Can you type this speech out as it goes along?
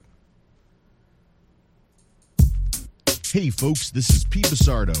Hey folks, this is Pete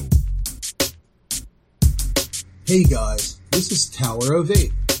Basardo. Hey guys, this is Tower of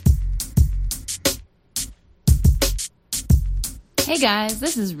Vape. Hey guys,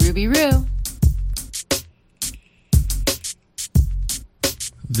 this is Ruby Roo.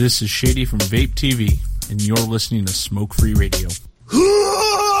 This is Shady from Vape TV, and you're listening to Smoke Free Radio.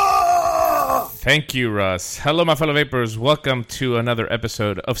 Thank you, Russ. Hello, my fellow vapors. Welcome to another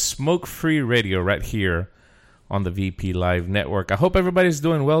episode of Smoke Free Radio right here on the VP Live Network. I hope everybody's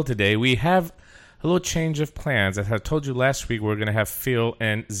doing well today. We have a little change of plans. As I told you last week, we're going to have Phil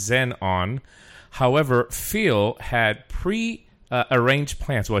and Zen on. However, Phil had pre-arranged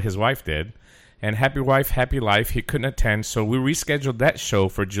plans. Well, his wife did. And happy wife, happy life. He couldn't attend, so we rescheduled that show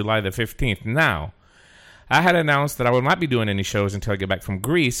for July the 15th. Now, I had announced that I will not be doing any shows until I get back from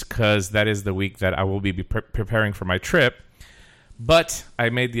Greece, because that is the week that I will be preparing for my trip. But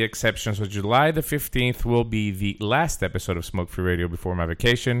I made the exception, so July the 15th will be the last episode of Smoke Free Radio before my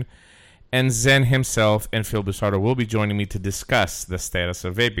vacation. And Zen himself and Phil Busardo will be joining me to discuss the status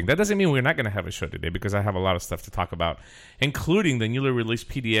of vaping. That doesn't mean we're not going to have a show today, because I have a lot of stuff to talk about, including the newly released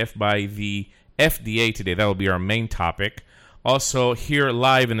PDF by the FDA today. That will be our main topic. Also, here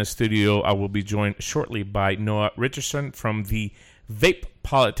live in the studio, I will be joined shortly by Noah Richardson from the Vape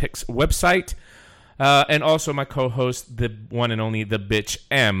Politics website, and also my co-host, the one and only, the Bitch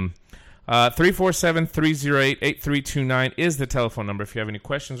M. 347-308-8329 is the telephone number. If you have any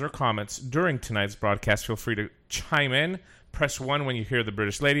questions or comments during tonight's broadcast, feel free to chime in. Press 1 when you hear the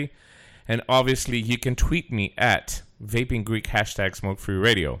British lady. And obviously, you can tweet me at VapingGreek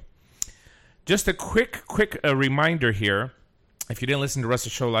 #SmokeFreeRadio. Just a quick reminder here. If you didn't listen to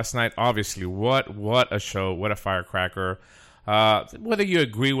Russ's show last night, obviously, what a show, what a firecracker. Whether you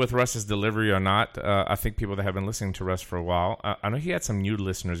agree with Russ's delivery or not, I think people that have been listening to Russ for a while, I know he had some new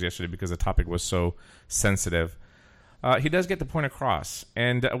listeners yesterday because the topic was so sensitive. He does get the point across.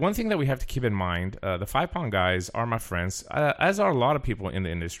 And one thing that we have to keep in mind, the 5-pound guys are my friends, as are a lot of people in the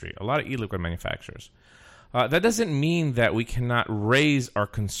industry, a lot of e-liquid manufacturers. That doesn't mean that we cannot raise our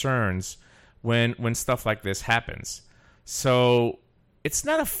concerns when stuff like this happens. So it's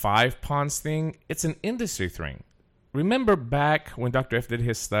not a 5-pounds thing, it's an industry thing. Remember back when Dr. F did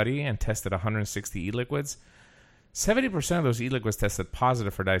his study and tested 160 e-liquids? 70% of those e-liquids tested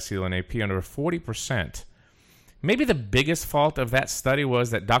positive for diacetylene AP, and over 40%. Maybe the biggest fault of that study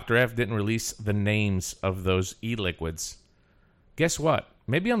was that Dr. F didn't release the names of those e-liquids. Guess what?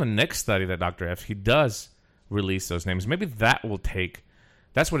 Maybe on the next study that Dr. F, he does release those names. Maybe that's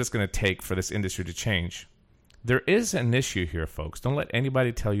what it's going to take for this industry to change. There is an issue here, folks. Don't let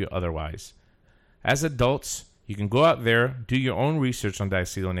anybody tell you otherwise. As adults, you can go out there, do your own research on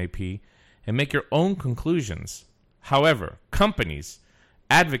diacetylene AP, and make your own conclusions. However, companies,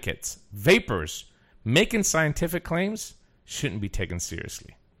 advocates, vapors, making scientific claims shouldn't be taken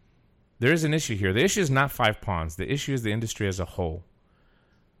seriously. There is an issue here. The issue is not 5-pounds. The issue is the industry as a whole.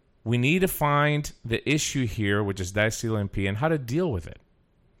 We need to find the issue here, which is diacetylene AP, and how to deal with it.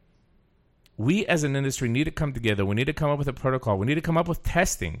 We as an industry need to come together. We need to come up with a protocol. We need to come up with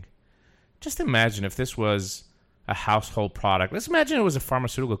testing. Just imagine if this was a household product. Let's imagine it was a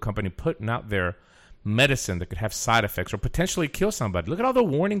pharmaceutical company putting out their medicine that could have side effects or potentially kill somebody. Look at all the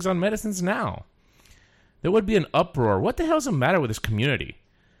warnings on medicines now. There would be an uproar. What the hell is the matter with this community?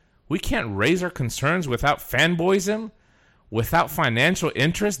 We can't raise our concerns without fanboyism, without financial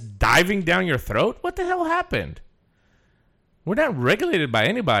interest diving down your throat? What the hell happened? We're not regulated by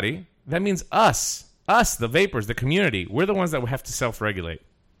anybody. That means us, the vapors, the community, we're the ones that will have to self-regulate.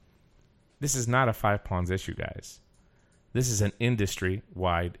 This is not a 5-pounds issue, guys. This is an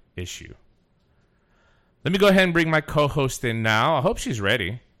industry-wide issue. Let me go ahead and bring my co-host in now. I hope she's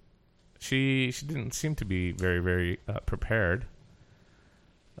ready. She didn't seem to be very, very prepared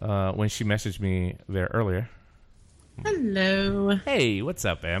when she messaged me there earlier. Hello. Hey, what's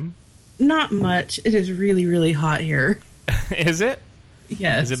up, Em? Not much. It is really, really hot here. Is it?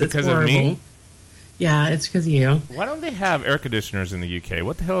 Yes. Is it because it's of me? Yeah, it's because of you. Why don't they have air conditioners in the UK?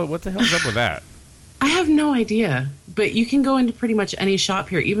 What the hell's up with that? I have no idea. But you can go into pretty much any shop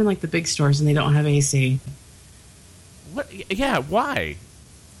here, even like the big stores, and they don't have AC. What? Yeah, why?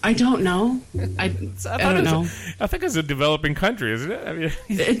 I don't know. I don't know. I think it's a developing country, isn't it? I mean,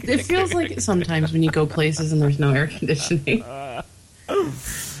 it feels like it sometimes when you go places and there's no air conditioning.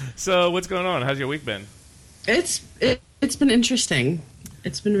 So what's going on? How's your week been? It's been interesting.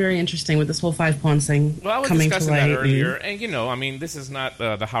 It's been very interesting with this whole 5-pounds thing coming to light. Well, I was discussing that earlier, and this is not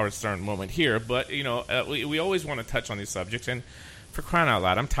the Howard Stern moment here, but we always want to touch on these subjects, and for crying out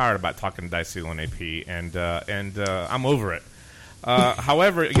loud, I'm tired about talking diacetylene AP, and I'm over it.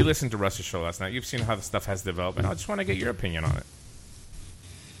 However, you listened to Russ's show last night. You've seen how the stuff has developed, and I just want to get your opinion on it.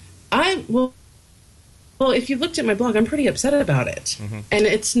 Well, if you looked at my blog, I'm pretty upset about it. Mm-hmm. And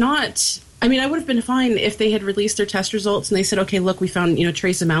it's not... I mean, I would have been fine if they had released their test results and they said, okay, look, we found,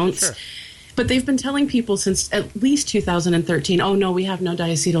 trace amounts. Sure. But they've been telling people since at least 2013, oh, no, we have no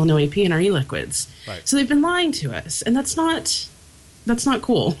diacetyl, no AP in our e-liquids. Right. So they've been lying to us, and that's not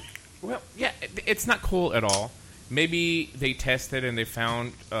cool. Well, yeah, it's not cool at all. Maybe they tested and they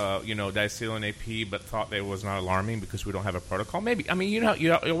found, diacetyl and AP, but thought that it was not alarming because we don't have a protocol. Maybe. I mean,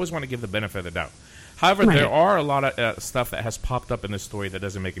 you always want to give the benefit of the doubt. However, right. There are a lot of stuff that has popped up in this story that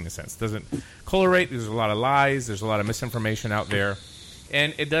doesn't make any sense. Doesn't correlate. There's a lot of lies. There's a lot of misinformation out there,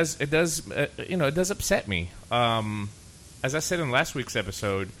 and it does upset me. As I said in last week's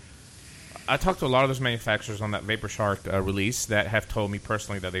episode, I talked to a lot of those manufacturers on that Vapor Shark release that have told me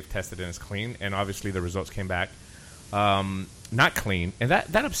personally that they've tested and it's clean, and obviously the results came back not clean, and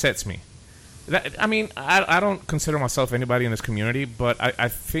that upsets me. I don't consider myself anybody in this community, but I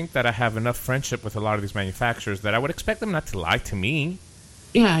think that I have enough friendship with a lot of these manufacturers that I would expect them not to lie to me.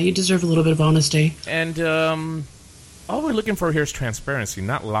 Yeah, you deserve a little bit of honesty. And all we're looking for here is transparency,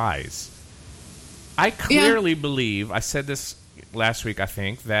 not lies. I clearly believe, I said this last week, I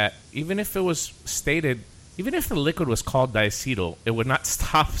think, that even if it was stated, even if the liquid was called diacetyl, it would not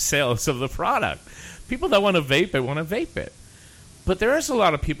stop sales of the product. People that want to vape it. But there is a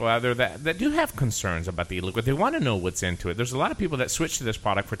lot of people out there that do have concerns about the e-liquid. They want to know what's into it. There's a lot of people that switch to this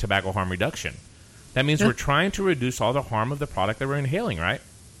product for tobacco harm reduction. That means we're trying to reduce all the harm of the product that we're inhaling, right?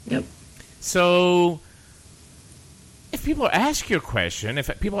 Yep. So if people ask you a question, if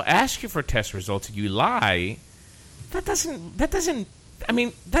people ask you for test results and you lie, that doesn't. I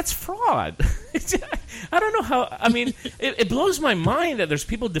mean, that's fraud. I don't know how. I mean, it blows my mind that there's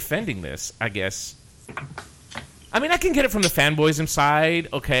people defending this, I guess. I mean, I can get it from the fanboys inside,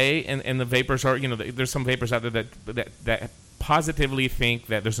 okay, and the vapors are, there's some vapors out there that positively think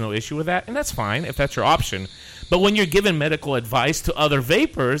that there's no issue with that, and that's fine if that's your option. But when you're giving medical advice to other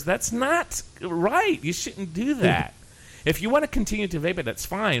vapors, that's not right. You shouldn't do that. If you want to continue to vape it, that's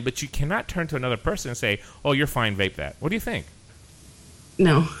fine, but you cannot turn to another person and say, oh, you're fine, vape that. What do you think?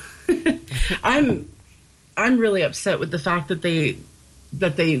 No. I'm really upset with the fact that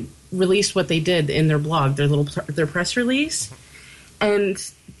they released what they did in their blog, their press release,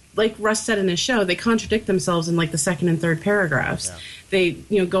 and like Russ said in his show, they contradict themselves in like the second and third paragraphs. Yeah. They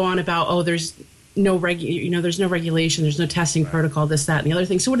go on about there's no there's no regulation, there's no testing protocol, this, that, and the other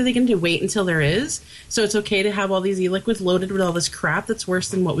thing. So what are they going to do? Wait until there is? So it's okay to have all these e-liquids loaded with all this crap that's worse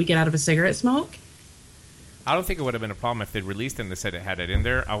than what we get out of a cigarette smoke? I don't think it would have been a problem if they released it and they said it had it in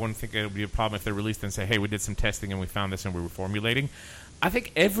there. I wouldn't think it would be a problem if they released it and say, hey, we did some testing and we found this and we were formulating. I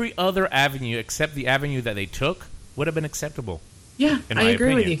think every other avenue except the avenue that they took would have been acceptable. Yeah, I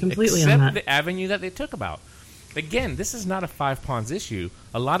agree with you completely on that. Except the avenue that they took about. Again, this is not a Five Ponds issue.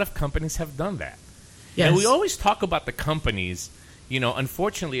 A lot of companies have done that. Yes. And we always talk about the companies.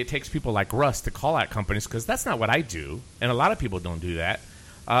 Unfortunately, it takes people like Russ to call out companies because that's not what I do. And a lot of people don't do that.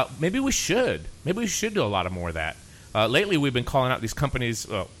 Maybe we should. Maybe we should do a lot more of that. Lately, we've been calling out these companies.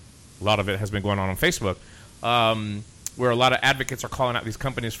 A lot of it has been going on Facebook, where a lot of advocates are calling out these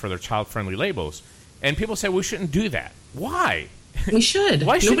companies for their child-friendly labels. And people say we shouldn't do that. Why? We should.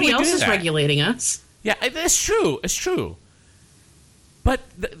 Why should Nobody we else do is that? regulating us. Yeah, it's true. It's true. But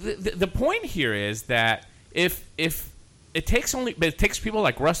the point here is that if it takes people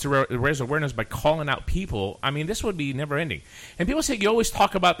like Russ to raise awareness by calling out people, I mean, this would be never ending. And people say you always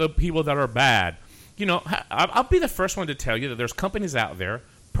talk about the people that are bad. I'll be the first one to tell you that there's companies out there,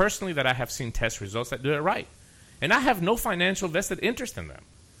 personally, that I have seen test results that do it right. And I have no financial vested interest in them.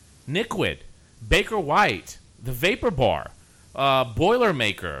 Niquid, Baker White, the Vapor Bar,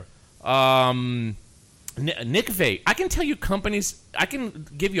 Boilermaker, Nick Vape. I can tell you companies, I can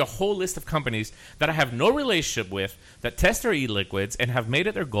give you a whole list of companies that I have no relationship with that test their e-liquids and have made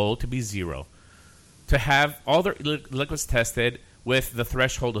it their goal to be zero. To have all their liquids tested with the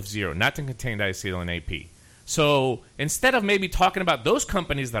threshold of zero, not to contain diacetyl and AP. So instead of maybe talking about those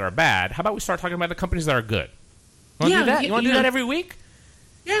companies that are bad, how about we start talking about the companies that are good? You want to do that? You want to do that every week?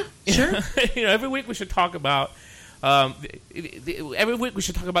 Yeah, sure. Every week we should talk about every week we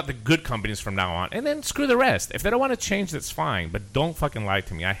should talk about the good companies from now on, and then screw the rest. If they don't want to change, that's fine, but don't fucking lie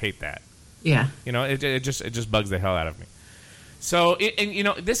to me. I hate that. Yeah. It just bugs the hell out of me. So,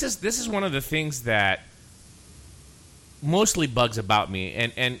 this is one of the things that mostly bugs about me,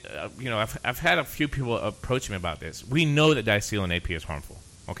 and I've had a few people approach me about this. We know that diacetyl and AP is harmful.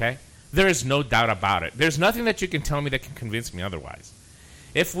 Okay, there is no doubt about it. There's nothing that you can tell me that can convince me otherwise.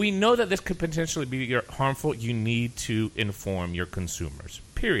 If we know that this could potentially be harmful, you need to inform your consumers,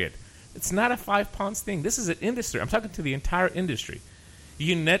 period. It's not a five-pounds thing. This is an industry. I'm talking to the entire industry.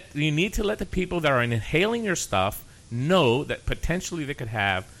 You need to let the people that are inhaling your stuff know that potentially they could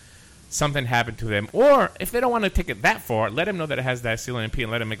have something happen to them. Or if they don't want to take it that far, let them know that it has diacetylene and P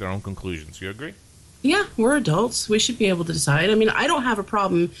and let them make their own conclusions. You agree? Yeah, we're adults. We should be able to decide. I mean, I don't have a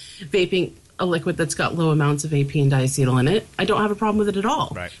problem vaping a liquid that's got low amounts of AP and diacetyl in it. I don't have a problem with it at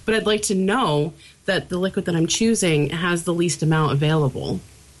all. Right. But I'd like to know that the liquid that I'm choosing has the least amount available.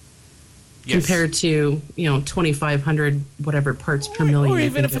 Yes. Compared to 2,500 whatever parts per million. Or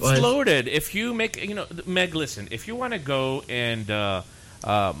even if it's loaded. If you make Meg, listen. If you want to go and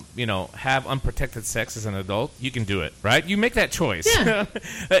have unprotected sex as an adult, you can do it, right? You make that choice. Yeah.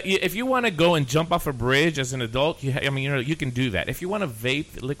 If you want to go and jump off a bridge as an adult, you can do that. If you want to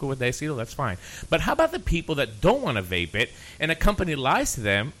vape liquid with diacetyl, that's fine. But how about the people that don't want to vape it, and a company lies to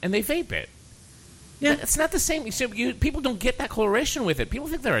them and they vape it? Yeah, it's not the same. People don't get that correlation with it. People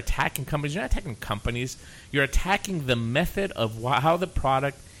think they're attacking companies. You're not attacking companies. You're attacking the method of how the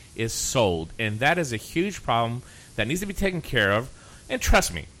product is sold, and that is a huge problem that needs to be taken care of. And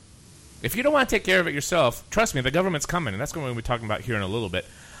trust me, if you don't want to take care of it yourself, trust me, the government's coming, and that's what we'll be talking about here in a little bit.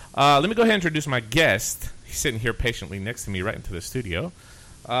 Let me go ahead and introduce my guest. He's sitting here patiently next to me right into the studio.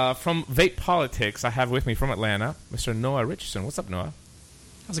 From Vape Politics, I have with me from Atlanta, Mr. Noah Richardson. What's up, Noah?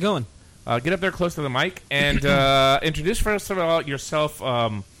 How's it going? Get up there close to the mic and introduce first of all yourself.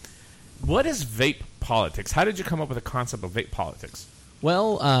 What is Vape Politics? How did you come up with the concept of Vape Politics?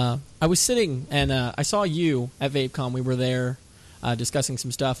 Well, I was sitting and I saw you at VapeCon. We were there discussing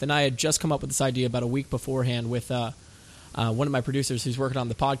some stuff, and I had just come up with this idea about a week beforehand with one of my producers who's working on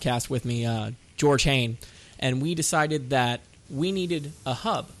the podcast with me, George Hain, and we decided that we needed a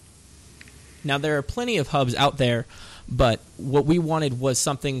hub. Now, there are plenty of hubs out there, but what we wanted was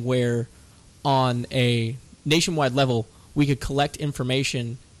something where on a nationwide level we could collect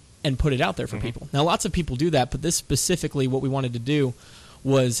information and put it out there for people. Now, lots of people do that, but this specifically what we wanted to do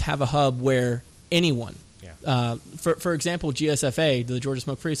was have a hub where anyone, for example, GSFA, the Georgia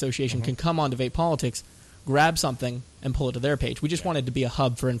Smoke-Free Association, can come on to Vape Politics, grab something, and pull it to their page. We just wanted to be a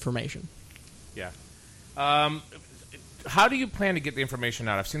hub for information. Yeah. How do you plan to get the information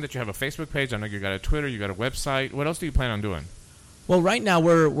out? I've seen that you have a Facebook page. I know you got a Twitter. You got a website. What else do you plan on doing? Well, right now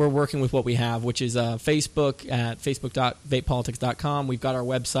we're working with what we have, which is Facebook at facebook.vapepolitics.com. We've got our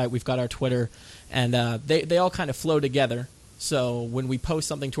website. We've got our Twitter. And they all kind of flow together. So when we post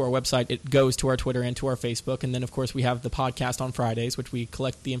something to our website, it goes to our Twitter and to our Facebook. And then, of course, we have the podcast on Fridays, which we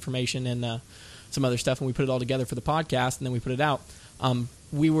collect the information and some other stuff, and we put it all together for the podcast, and then we put it out.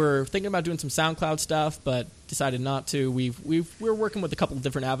 We were thinking about doing some SoundCloud stuff, but decided not to. We're working with a couple of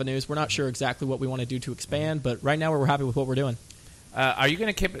different avenues. We're not sure exactly what we want to do to expand, but right now we're happy with what we're doing. Are you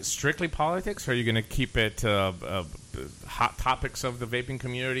going to keep it strictly politics, or are you going to keep it hot topics of the vaping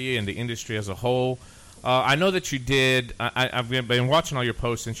community and the industry as a whole? I know that you did. I've been watching all your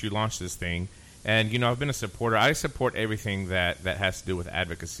posts since you launched this thing, and I've been a supporter. I support everything that has to do with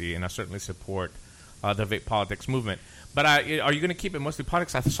advocacy, and I certainly support the Vape Politics movement. But are you going to keep it mostly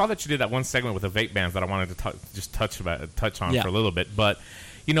politics? I saw that you did that one segment with the vape bans that I wanted to just touch on for a little bit. But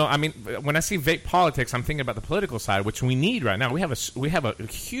when I see Vape Politics, I'm thinking about the political side, which we need right now. We have a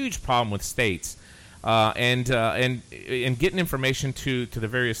huge problem with states and getting information to the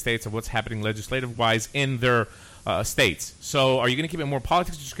various states of what's happening legislative wise in their states. So are you going to keep it more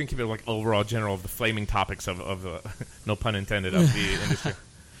politics, or just going to keep it like overall general of the flaming topics of no pun intended, of the industry?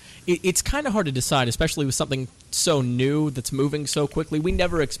 It's kind of hard to decide, especially with something so new that's moving so quickly. We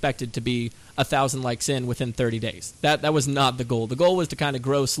never expected to be 1,000 likes in within 30 days. That was not the goal. The goal was to kind of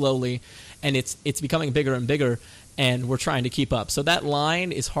grow slowly, and it's becoming bigger and bigger, and we're trying to keep up. So that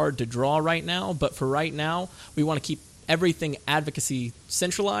line is hard to draw right now, but for right now, we want to keep everything advocacy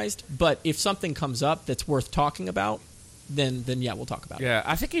centralized. But if something comes up that's worth talking about, then yeah, we'll talk about it. Yeah,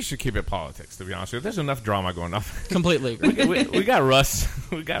 I think you should keep it politics, to be honest with you. There's enough drama going on. Completely agree. we got Russ.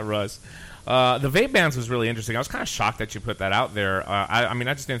 We got Russ. The vape bans was really interesting. I was kind of shocked that you put that out there. I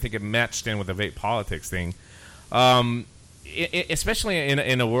just didn't think it matched in with the Vape Politics thing. Especially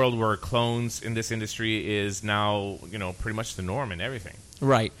in a world where clones in this industry is now, pretty much the norm and everything.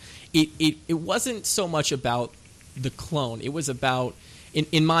 Right. It wasn't so much about the clone. It was about,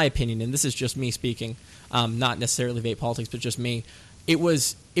 in my opinion, and this is just me speaking, not necessarily Vape Politics, but just me, it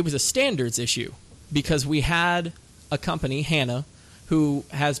was a standards issue because we had a company, Hannah, who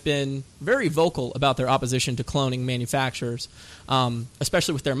has been very vocal about their opposition to cloning manufacturers,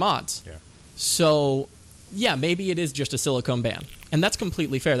 especially with their mods. Yeah. So, yeah, maybe it is just a silicone ban. And that's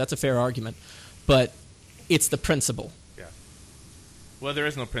completely fair. That's a fair argument. But it's the principle. Yeah. Well, there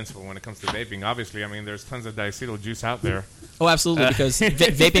is no principle when it comes to vaping. Obviously, I mean, there's tons of diacetyl juice out there. Oh, absolutely, because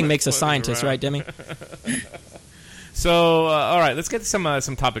vaping makes us scientists, right, Demi? So, all right, let's get to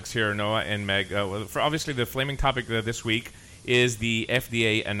some topics here, Noah and Meg. For obviously, the flaming topic this week is the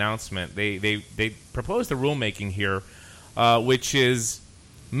FDA announcement. They proposed a rulemaking here, which is,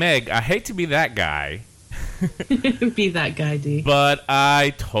 Meg, I hate to be that guy. Be that guy, D. But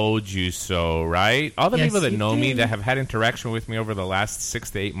I told you so, right? All the Yes, people that you know me, did. that have had interaction with me over the last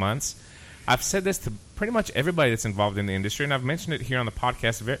 6 to 8 months, I've said this to pretty much everybody that's involved in the industry, and I've mentioned it here on the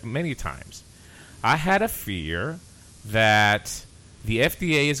podcast many times. I had a fear that the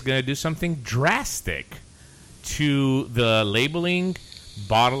FDA is going to do something drastic to the labeling,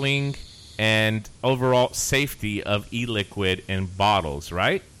 bottling, and overall safety of e-liquid in bottles,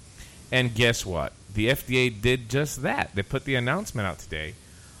 right? And guess what? The FDA did just that. They put the announcement out today.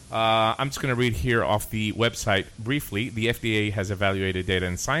 I'm just going to read here off the website briefly. The FDA has evaluated data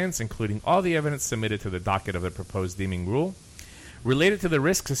and science, including all the evidence submitted to the docket of the proposed deeming rule, related to the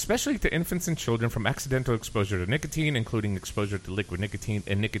risks, especially to infants and children, from accidental exposure to nicotine, including exposure to liquid nicotine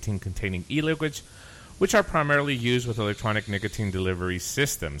and nicotine-containing e-liquids, which are primarily used with electronic nicotine delivery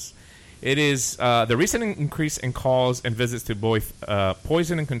systems. It is the recent increase in calls and visits to both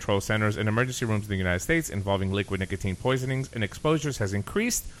poison and control centers and emergency rooms in the United States involving liquid nicotine poisonings and exposures has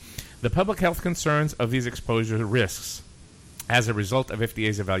increased the public health concerns of these exposure risks. As a result of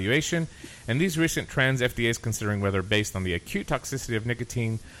FDA's evaluation and these recent trends, FDA is considering whether, based on the acute toxicity of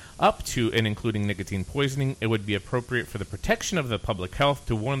nicotine up to and including nicotine poisoning, it would be appropriate for the protection of the public health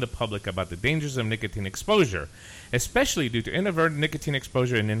to warn the public about the dangers of nicotine exposure, especially due to inadvertent nicotine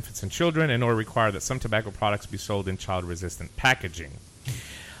exposure in infants and children, and or require that some tobacco products be sold in child-resistant packaging.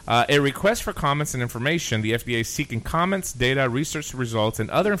 A request for comments and information. The FDA is seeking comments, data, research results, and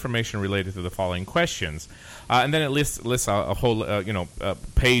other information related to the following questions. And then it lists a whole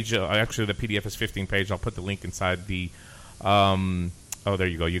page. Actually, the PDF is 15 pages. I'll put the link inside the. Oh, there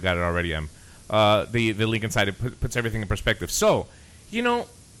you go. You got it already, Em. The link inside it puts everything in perspective. So,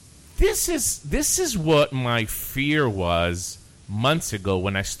 this is what my fear was months ago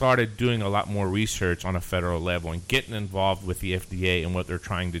when I started doing a lot more research on a federal level and getting involved with the FDA and what they're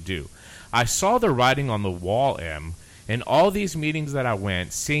trying to do. I saw the writing on the wall, Em, in all these meetings that I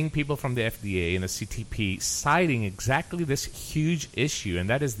went, seeing people from the FDA and the CTP citing exactly this huge issue, and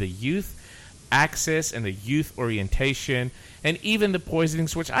that is the youth access and the youth orientation and even the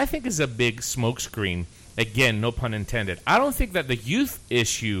poisonings, which I think is a big smokescreen. Again, no pun intended. I don't think that the youth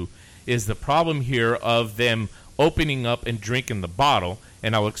issue is the problem here of them opening up and drinking the bottle,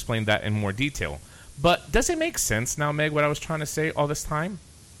 and I'll explain that in more detail. But does it make sense now, Meg, what I was trying to say all this time?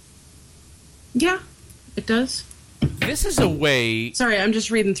 Yeah, it does. This is a way... Sorry, I'm just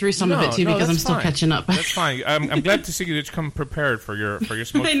reading through some of it, too, because I'm still catching up. That's fine. I'm glad to see you come prepared for your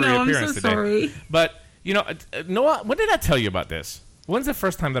smoke-free appearance I'm so today. sorry. But, Noah, when did I tell you about this? When's the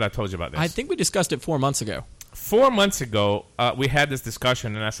first time that I told you about this? I think we discussed it 4 months ago. 4 months ago, we had this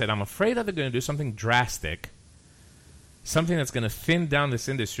discussion, and I said, I'm afraid that they're going to do something drastic, something that's going to thin down this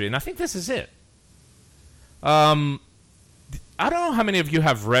industry, and I think this is it. I don't know how many of you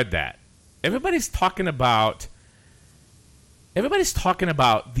have read that. Everybody's talking about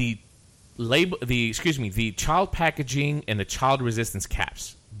the label, the child packaging and the child resistance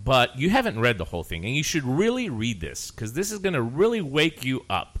caps. But you haven't read the whole thing, and you should really read this because this is going to really wake you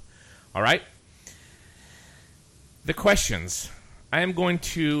up. All right? The questions. I am going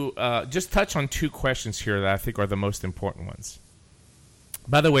to just touch on 2 questions here that I think are the most important ones.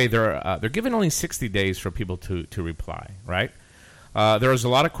 By the way, they're given only 60 days for people to reply, right? There's a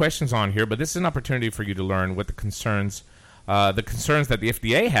lot of questions on here, but this is an opportunity for you to learn what the concerns that the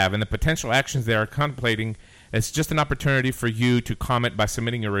FDA have and the potential actions they are contemplating. It's just an opportunity for you to comment by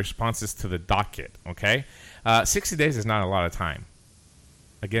submitting your responses to the docket, okay? 60 days is not a lot of time.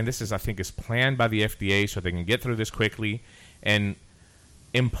 Again, this is, I think, is planned by the FDA so they can get through this quickly and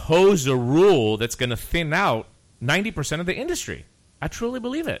impose a rule that's going to thin out 90% of the industry. I truly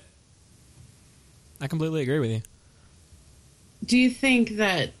believe it. I completely agree with you. Do you think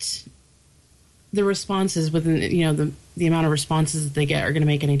that the responses within, the amount of responses that they get are going to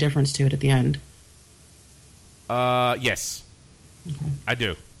make any difference to it at the end? Yes, okay. I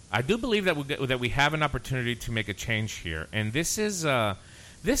do. I do believe that we have an opportunity to make a change here, and this is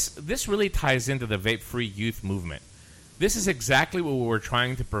this really ties into the vape-free youth movement. This is exactly what we were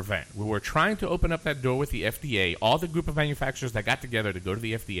trying to prevent. We were trying to open up that door with the FDA, all the group of manufacturers that got together to go to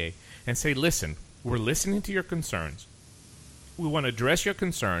the FDA and say, listen, we're listening to your concerns. We want to address your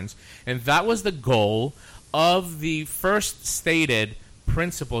concerns, and that was the goal of the first stated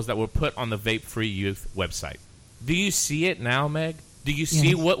principles that were put on the Vape Free Youth website. Do you see it now, Meg? Do you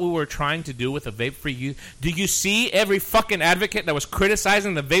see what we were trying to do with the vape-free youth? Do you see every fucking advocate that was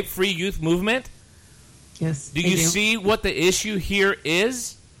criticizing the vape-free youth movement? Yes. Do you see what the issue here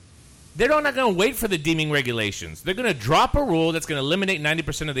is? They're not going to wait for the deeming regulations. They're going to drop a rule that's going to eliminate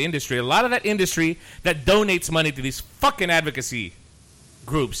 90% of the industry. A lot of that industry that donates money to these fucking advocacy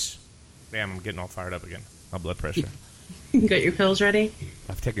groups. Damn, I'm getting all fired up again. My blood pressure. You got your pills ready?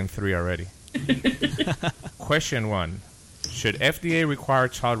 I've taken 3 already. Question 1. Should FDA require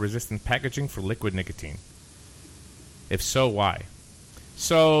child-resistant packaging for liquid nicotine? If so, why?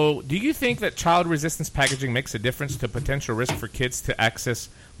 So, do you think that child resistance packaging makes a difference to potential risk for kids to access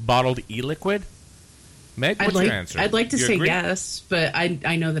bottled e-liquid? Meg, what's your answer? I'd like to say yes, but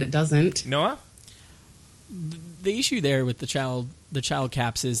I know that it doesn't. Noah? The issue there with the child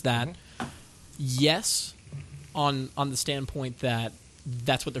caps is that yes, on the standpoint that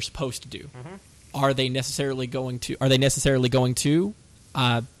that's what they're supposed to do. Are they necessarily going to?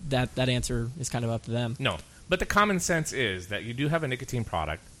 That answer is kind of up to them. No. But the common sense is that you do have a nicotine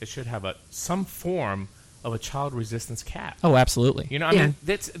product. It should have some form of a child resistance cap. Oh, absolutely. You know, I mean,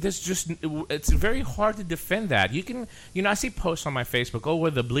 it's very hard to defend that. You can, I see posts on my Facebook,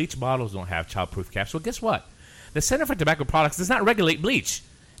 well, the bleach bottles don't have child-proof caps. Well, guess what? The Center for Tobacco Products does not regulate bleach.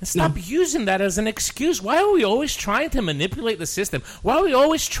 And stop using that as an excuse. Why are we always trying to manipulate the system? Why are we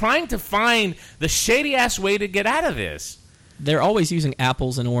always trying to find the shady-ass way to get out of this? They're always using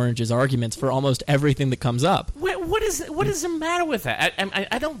apples and oranges arguments for almost everything that comes up. What does the matter with that?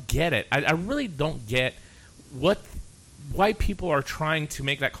 I don't get it. I really don't get why people are trying to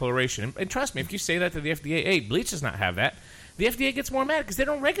make that coloration. And trust me, if you say that to the FDA, hey, bleach does not have that, the FDA gets more mad because they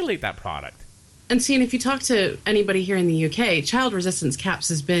don't regulate that product. And see, and if you talk to anybody here in the UK, child resistance caps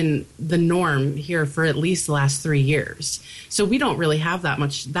has been the norm here for at least the last 3 years. So we don't really have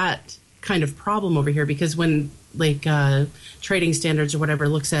that kind of problem over here, because when trading standards or whatever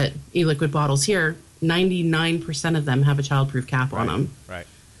looks at e-liquid bottles here, 99% of them have a childproof cap on them. Right.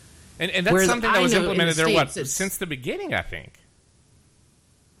 And that's something that was implemented there, since the beginning, I think.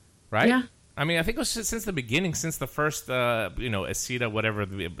 Right? Yeah. I mean, I think it was since the beginning, since the first, ACETA, whatever,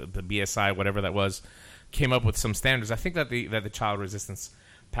 the BSI, whatever that was, came up with some standards. I think that the child resistance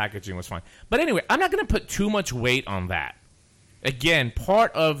packaging was fine. But anyway, I'm not going to put too much weight on that. Again,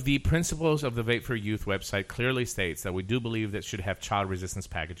 part of the principles of the Vape for Youth website clearly states that we do believe that should have child resistance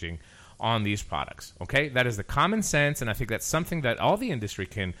packaging on these products. Okay? That is the common sense, and I think that's something that all the industry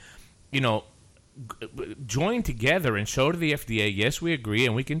can, join together and show to the FDA, yes, we agree,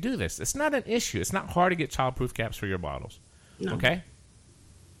 and we can do this. It's not an issue. It's not hard to get child-proof caps for your bottles. No. Okay?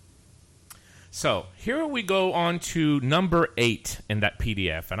 So, here we go on to number 8 in that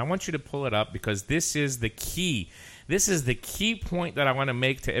PDF, and I want you to pull it up because this is the key. This is the key point that I want to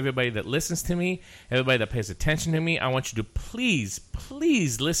make to everybody that listens to me, everybody that pays attention to me. I want you to please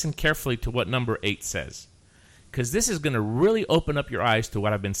listen carefully to what number 8 says, because this is going to really open up your eyes to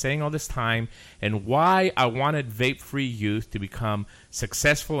what I've been saying all this time and why I wanted vape-free youth to become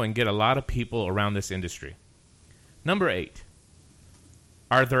successful and get a lot of people around this industry. Number 8,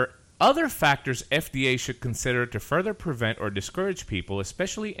 are there other factors FDA should consider to further prevent or discourage people,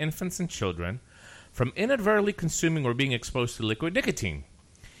 especially infants and children, from inadvertently consuming or being exposed to liquid nicotine?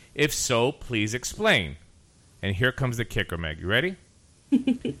 If so, please explain. And here comes the kicker, Meg. You ready?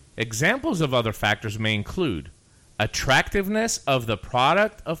 Examples of other factors may include attractiveness of the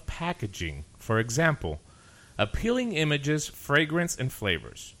product of packaging. For example, appealing images, fragrance, and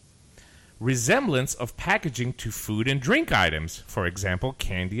flavors. Resemblance of packaging to food and drink items. For example,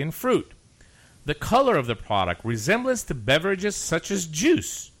 candy and fruit. The color of the product. Resemblance to beverages such as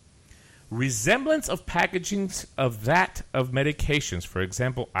juice. Resemblance of packaging of medications, for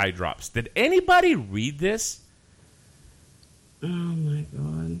example, eye drops. Did anybody read this? Oh, my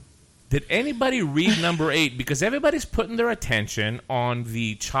God. Did anybody read number 8? Because everybody's putting their attention on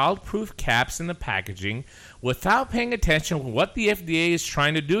the child-proof caps in the packaging without paying attention to what the FDA is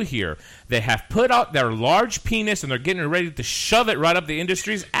trying to do here. They have put out their large penis and they're getting ready to shove it right up the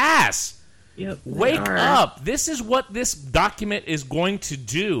industry's ass. Yep. Wake up. This is what this document is going to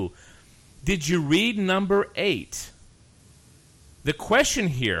do. Did you read number 8? The question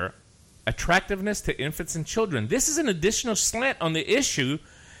here, attractiveness to infants and children. This is an additional slant on the issue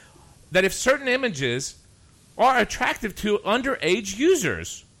that if certain images are attractive to underage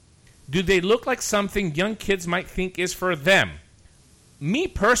users, do they look like something young kids might think is for them? Me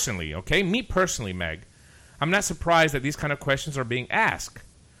personally, Meg, I'm not surprised that these kind of questions are being asked.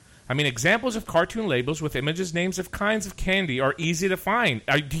 I mean, examples of cartoon labels with images, names of kinds of candy are easy to find.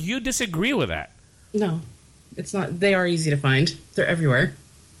 Do you disagree with that? No, it's not. They are easy to find. They're everywhere.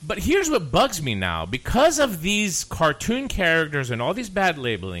 But here's what bugs me now. Because of these cartoon characters and all these bad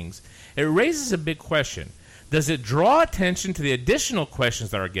labelings, it raises a big question. Does it draw attention to the additional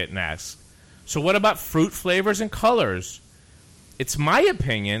questions that are getting asked? So what about fruit flavors and colors? It's my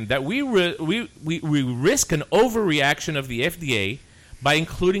opinion that we risk an overreaction of the FDA by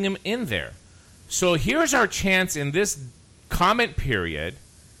including them in there. So here's our chance in this comment period,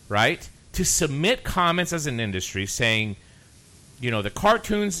 right, to submit comments as an industry saying, the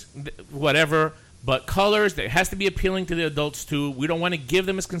cartoons, whatever, but colors, it has to be appealing to the adults too. We don't want to give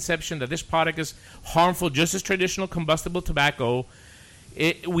them a misconception that this product is harmful just as traditional combustible tobacco.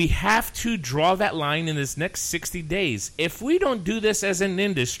 We have to draw that line in this next 60 days. If we don't do this as an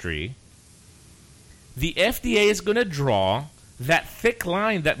industry, the FDA is going to draw that thick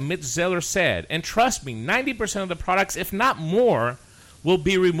line that Mitch Zeller said. And trust me, 90% of the products, if not more, will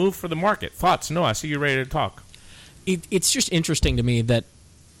be removed from the market. Thoughts? No, I see you're ready to talk. It's just interesting to me that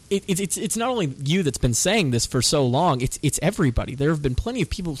it's not only you that's been saying this for so long, it's everybody. There have been plenty of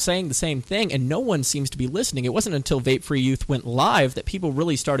people saying the same thing, and no one seems to be listening. It wasn't until Vape Free Youth went live that people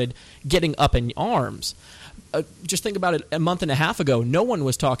really started getting up in arms. Just think about it, a month and a half ago, no one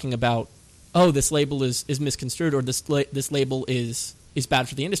was talking about, this label is misconstrued, or this label is bad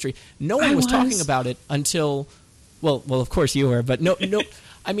for the industry. No one was talking about it until, well, of course you were, but no.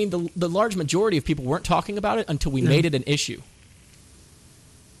 I mean, the large majority of people weren't talking about it until we made it an issue.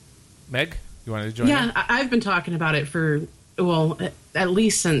 Meg, you wanted to join in? Yeah, I've been talking about it for, at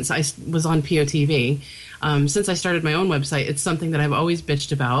least since I was on POTV. Since I started my own website, it's something that I've always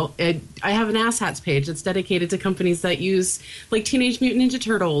bitched about. I have an asshats page that's dedicated to companies that use, like, Teenage Mutant Ninja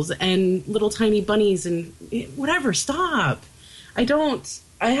Turtles and little tiny bunnies and whatever. Stop. I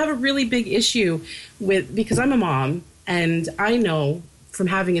have a really big issue because I'm a mom, and I know from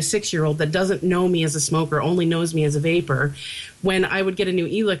having a 6-year-old that doesn't know me as a smoker, only knows me as a vapor, when I would get a new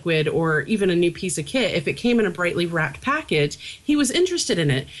e-liquid or even a new piece of kit, if it came in a brightly wrapped package, he was interested in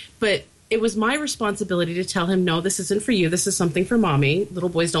it. But it was my responsibility to tell him, no, this isn't for you. This is something for mommy. Little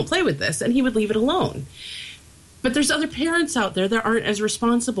boys don't play with this. And he would leave it alone. But there's other parents out there that aren't as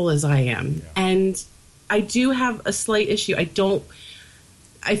responsible as I am. Yeah. And I do have a slight issue.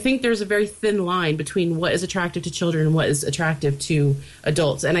 I think there's a very thin line between what is attractive to children and what is attractive to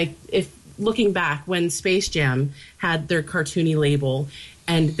adults. And if looking back, when Space Jam had their cartoony label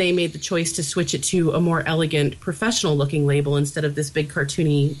and they made the choice to switch it to a more elegant, professional-looking label instead of this big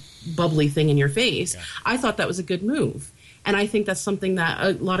cartoony, bubbly thing in your face, yeah, I thought that was a good move. And I think that's something that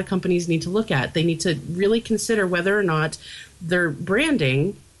a lot of companies need to look at. They need to really consider whether or not their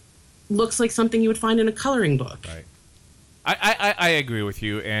branding looks like something you would find in a coloring book. Right. I agree with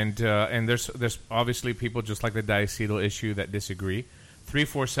you, and there's obviously people just like the diacetyl issue that disagree.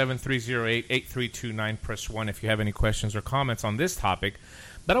 347-308-8329, press 1 if you have any questions or comments on this topic.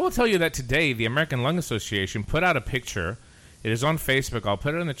 But I will tell you that today the American Lung Association put out a picture. It is on Facebook. I'll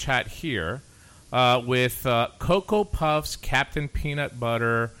put it in the chat here with Cocoa Puffs, Captain Peanut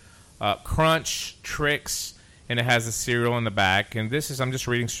Butter, Crunch, Trix, and it has a cereal in the back. And this is, I'm just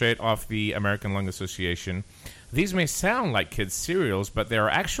reading straight off the American Lung Association. These may sound like kids' cereals, but they are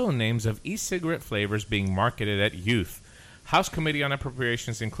actual names of e-cigarette flavors being marketed at youth. House Committee on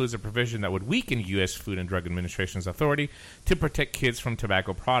Appropriations includes a provision that would weaken U.S. Food and Drug Administration's authority to protect kids from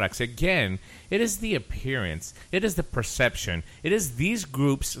tobacco products. Again, it is the appearance, it is the perception, it is these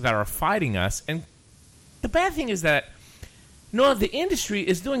groups that are fighting us. And the bad thing is that, no, the industry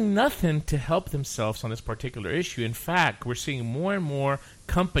is doing nothing to help themselves on this particular issue. In fact, we're seeing more and more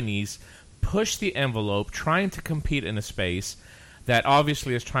companies push the envelope, trying to compete in a space that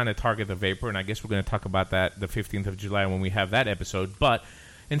obviously is trying to target the vapor, and I guess we're going to talk about that the 15th of July when we have that episode. But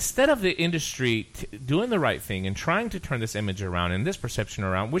instead of the industry doing the right thing and trying to turn this image around and this perception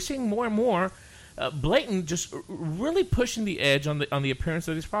around, we're seeing more and more blatant, just really pushing the edge on the appearance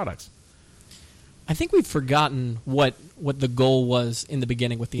of these products. I think we've forgotten what the goal was in the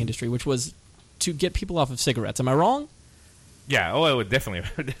beginning with the industry, which was to get people off of cigarettes. Am I wrong? Yeah, it would definitely.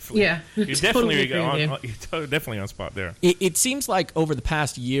 Yeah, you're definitely on spot there. It seems like over the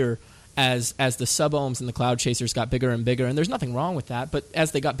past year, as the sub-ohms and the cloud chasers got bigger and bigger, and there's nothing wrong with that, but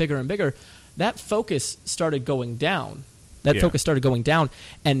as they got bigger and bigger, that focus started going down.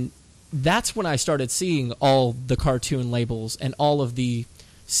 And that's when I started seeing all the cartoon labels and all of the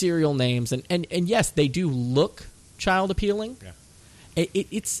cereal names, and yes, they do look child appealing. Yeah.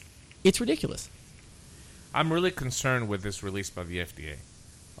 It's ridiculous. I'm really concerned with this release by the FDA,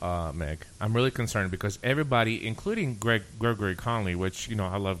 Meg. I'm really concerned because everybody, including Gregory Conley, which,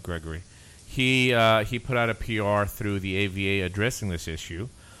 I love Gregory, he put out a PR through the AVA addressing this issue.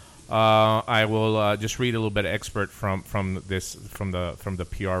 I will just read a little bit of expert from the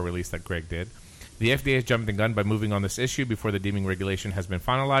PR release that Greg did. The FDA has jumped the gun by moving on this issue before the deeming regulation has been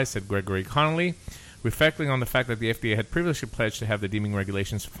finalized, said Gregory Connolly, reflecting on the fact that the FDA had previously pledged to have the deeming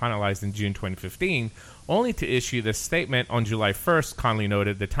regulations finalized in June 2015, only to issue this statement on July 1st. Connolly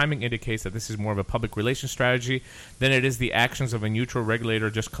noted, the timing indicates that this is more of a public relations strategy than it is the actions of a neutral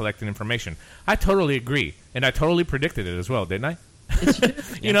regulator just collecting information. I totally agree, and I totally predicted it as well, didn't I?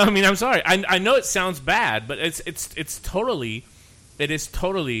 You know, I mean, I'm sorry. I know it sounds bad, but it is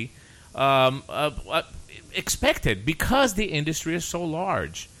totally expected because the industry is so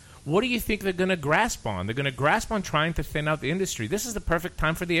large. What do you think they're going to grasp on? They're going to grasp on trying to thin out the industry. This is the perfect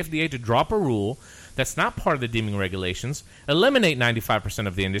time for the FDA to drop a rule that's not part of the deeming regulations, eliminate 95%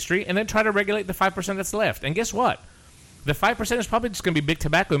 of the industry, and then try to regulate the 5% that's left. And guess what? The 5% is probably just going to be big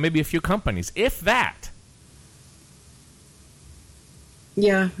tobacco and maybe a few companies, if that.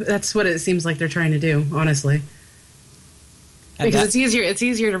 Yeah, that's what it seems like they're trying to do, honestly. Because it's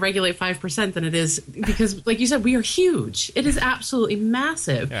easier to regulate 5% than it is, because, like you said, we are huge. It is absolutely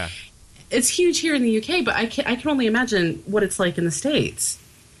massive. Yeah. It's huge here in the UK, but I can only imagine what it's like in the States.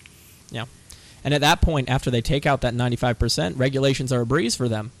 Yeah. And at that point, after they take out that 95%, regulations are a breeze for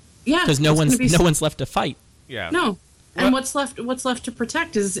them. Yeah. Because no one's left to fight. Yeah. No. And what's left to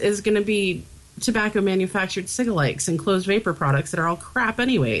protect is going to be tobacco manufactured cigalikes and closed vapor products that are all crap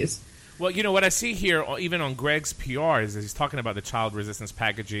anyways. Well, you know, what I see here, even on Greg's PR, is he's talking about the child resistance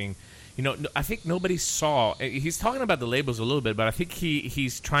packaging. You know, I think nobody saw, he's talking about the labels a little bit, but I think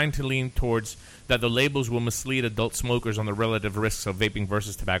he's trying to lean towards that the labels will mislead adult smokers on the relative risks of vaping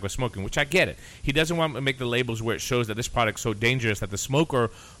versus tobacco smoking, which I get it. He doesn't want to make the labels where it shows that this product's so dangerous that the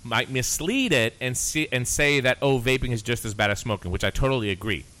smoker might mislead it and say that, oh, vaping is just as bad as smoking, which I totally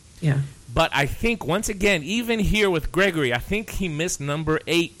agree. Yeah. But I think, once again, even here with Gregory, I think he missed number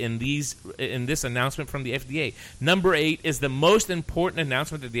 8 in this announcement from the FDA. Number 8 is the most important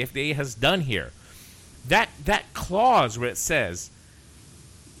announcement that the FDA has done here. That clause where it says,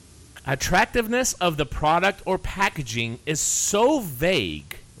 attractiveness of the product or packaging is so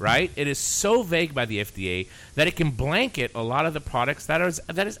vague, right? It is so vague by the FDA that it can blanket a lot of the products that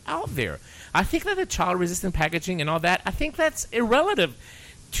is out there. I think that the child-resistant packaging and all that, I think that's irrelevant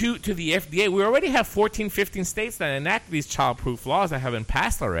to the FDA. We already have 14, 15 states that enact these child-proof laws that have been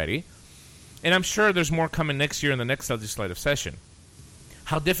passed already. And I'm sure there's more coming next year in the next legislative session.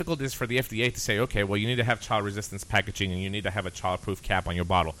 How difficult it is for the FDA to say, okay, well, you need to have child-resistance packaging and you need to have a child-proof cap on your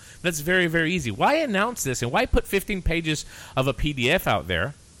bottle. That's very, very easy. Why announce this and why put 15 pages of a PDF out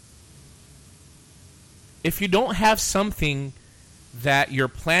there if you don't have something that you're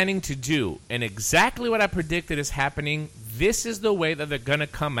planning to do? And exactly what I predicted is happening. This is the way that they're going to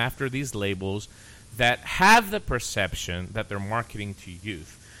come after these labels that have the perception that they're marketing to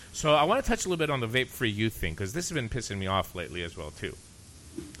youth. So I want to touch a little bit on the vape-free youth thing, because this has been pissing me off lately as well, too.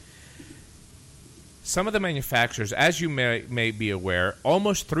 Some of the manufacturers, as you may be aware,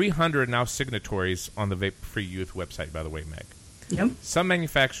 almost 300 now signatories on the vape-free youth website, by the way, Meg. Yep. Some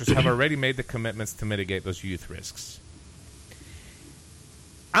manufacturers have already made the commitments to mitigate those youth risks.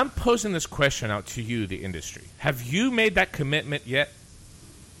 I'm posing this question out to you, the industry. Have you made that commitment yet?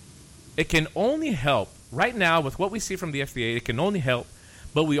 It can only help. Right now, with what we see from the FDA, it can only help.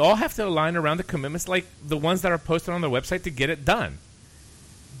 But we all have to align around the commitments like the ones that are posted on the website to get it done.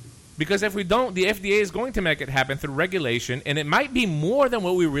 Because if we don't, the FDA is going to make it happen through regulation, and it might be more than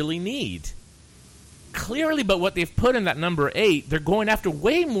what we really need. Clearly, but what they've put in that number 8, they're going after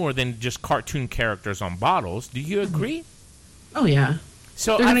way more than just cartoon characters on bottles. Do you agree? Oh, yeah.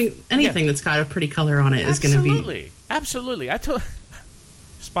 So anything that's got a pretty color on it is going to be... Absolutely.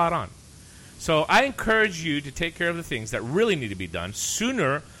 Spot on. So I encourage you to take care of the things that really need to be done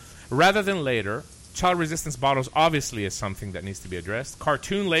sooner rather than later. Child resistance bottles obviously is something that needs to be addressed.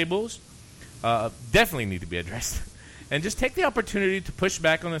 Cartoon labels definitely need to be addressed. And just take the opportunity to push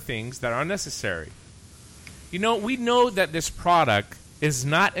back on the things that are necessary. You know, we know that this product is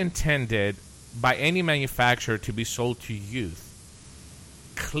not intended by any manufacturer to be sold to youth.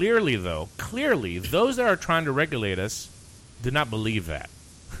 Clearly, those that are trying to regulate us do not believe that.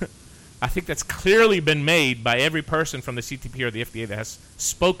 I think that's clearly been made by every person from the CTP or the FDA that has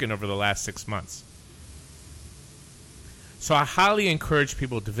spoken over the last 6 months. So I highly encourage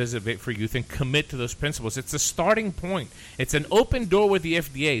people to visit Vape for Youth and commit to those principles. It's a starting point. It's an open door with the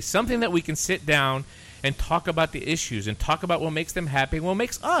FDA, something that we can sit down and talk about the issues and talk about what makes them happy, what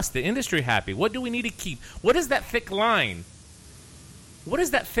makes us, the industry, happy. What do we need to keep? What is that thick line? What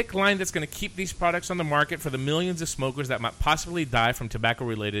is that thick line that's going to keep these products on the market for the millions of smokers that might possibly die from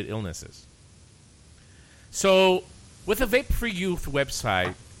tobacco-related illnesses? So, with the Vape for Youth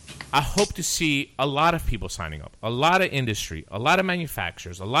website, I hope to see a lot of people signing up, a lot of industry, a lot of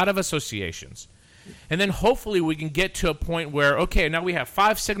manufacturers, a lot of associations. And then hopefully we can get to a point where, okay, now we have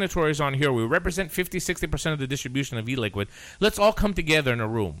 5 signatories on here. We represent 50, 60% of the distribution of e-liquid. Let's all come together in a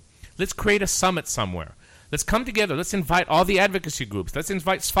room. Let's create a summit somewhere. Let's come together. Let's invite all the advocacy groups. Let's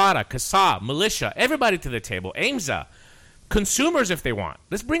invite SFATA, CASA, militia, everybody to the table, AIMSA, consumers if they want.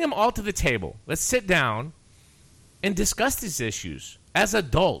 Let's bring them all to the table. Let's sit down and discuss these issues as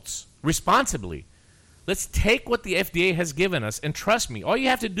adults, responsibly. Let's take what the FDA has given us, and trust me, all you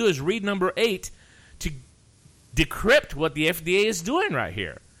have to do is read number 8 to decrypt what the FDA is doing right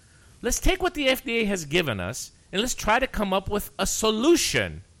here. Let's take what the FDA has given us, and let's try to come up with a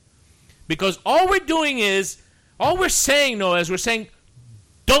solution. Because all we're saying, Noah, is we're saying,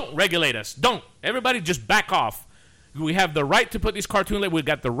 don't regulate us. Don't. Everybody just back off. We have the right to put these cartoon labels. We've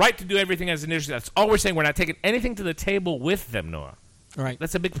got the right to do everything as an industry. That's all we're saying. We're not taking anything to the table with them, Noah. Right.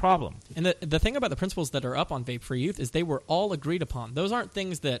 That's a big problem. And the thing about the principles that are up on Vape Free Youth is they were all agreed upon. Those aren't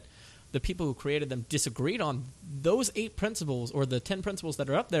things that the people who created them disagreed on. Those 8 principles or the 10 principles that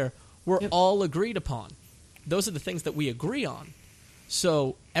are up there were all agreed upon. Those are the things that we agree on.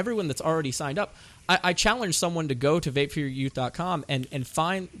 So everyone that's already signed up, I challenge someone to go to vapefreeyouth.com and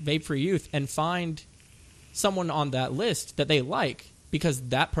find Vape Free Youth and find someone on that list that they like, because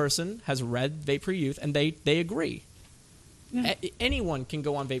that person has read Vape Free Youth and they agree. Yeah. Anyone can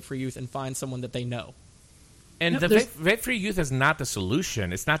go on Vape Free Youth and find someone that they know. And the Vape Free Youth is not the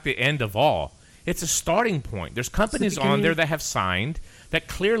solution. It's not the end of all. It's a starting point. There's companies on there that have signed that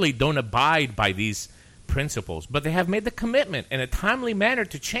clearly don't abide by these principles, but they have made the commitment in a timely manner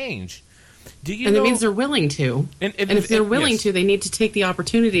to change. And it means they're willing to. And if they're willing to, they need to take the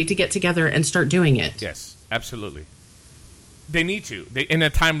opportunity to get together and start doing it. Yes, absolutely. They need to, in a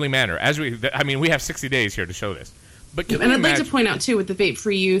timely manner. We have 60 days here to show this. But I'd like to point out, too, with the Vape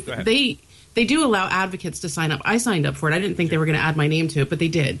Free Youth, they do allow advocates to sign up. I signed up for it. I didn't think they were going to add my name to it, but they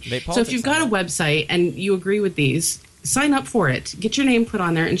did. So if you've got a website and you agree with these, sign up for it. Get your name put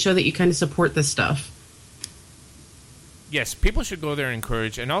on there and show that you kind of support this stuff. Yes, people should go there and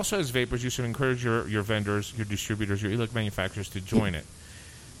encourage, and also as vapors, you should encourage your vendors, your distributors, your e-liquid manufacturers to join it.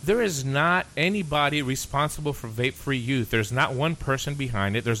 There is not anybody responsible for Vape Free Youth. There's not one person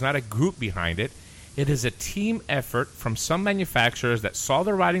behind it. There's not a group behind it. It is a team effort from some manufacturers that saw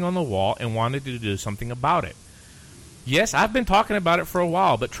the writing on the wall and wanted to do something about it. Yes, I've been talking about it for a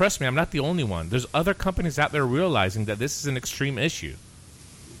while, but trust me, I'm not the only one. There's other companies out there realizing that this is an extreme issue.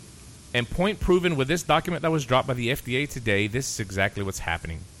 And point proven with this document that was dropped by the FDA today, this is exactly what's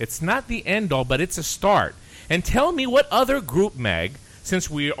happening. It's not the end all, but it's a start. And tell me what other group, Meg, since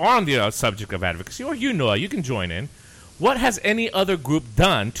we are on the subject of advocacy, or you, Noah, you can join in, what has any other group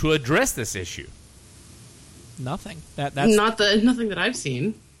done to address this issue? Nothing. Nothing that I've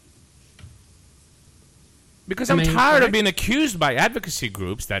seen. Because I'm tired of being accused by advocacy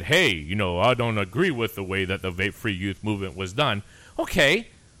groups that, hey, I don't agree with the way that the Vape Free Youth movement was done. Okay.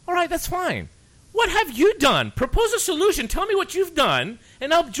 All right, that's fine. What have you done? Propose a solution. Tell me what you've done,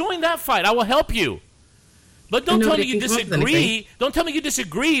 and I'll join that fight. I will help you. But don't tell me you disagree. Don't tell me you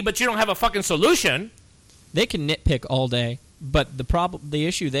disagree, but you don't have a fucking solution. They can nitpick all day, but the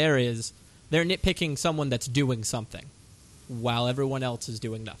issue there is they're nitpicking someone that's doing something while everyone else is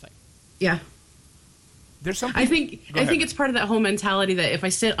doing nothing. Yeah. There's something. I think it's part of that whole mentality that if I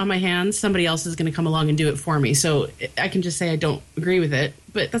sit on my hands, somebody else is going to come along and do it for me. So I can just say I don't agree with it,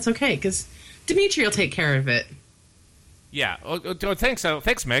 but that's okay because Dimitri will take care of it. Yeah. Thanks,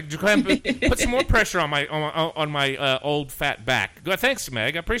 Meg. Put some more pressure on my old fat back. Thanks,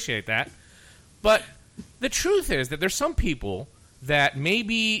 Meg. I appreciate that. But the truth is that there's some people that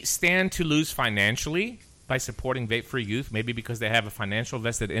maybe stand to lose financially by supporting Vape Free Youth, maybe because they have a financial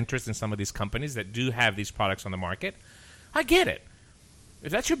vested interest in some of these companies that do have these products on the market. I get it.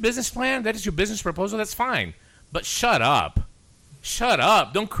 If that's your business plan, that is your business proposal, that's fine. But shut up. Shut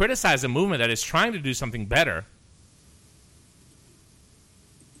up. Don't criticize a movement that is trying to do something better.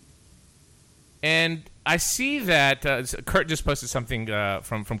 And I see that Kurt just posted something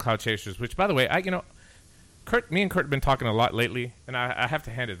from Cloud Chasers, which, by the way, me and Kurt have been talking a lot lately, and I have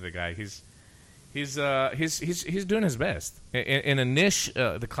to hand it to the guy. He's doing his best in a niche,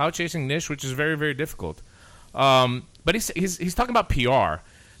 the cloud chasing niche, which is very, very difficult. But he's talking about PR.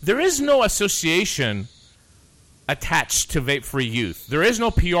 There is no association attached to Vape Free Youth. There is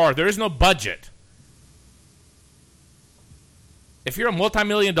no PR. There is no budget. If you're a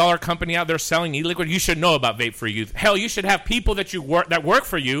multi-million-dollar company out there selling e-liquid, you should know about Vape Free Youth. Hell, you should have people that work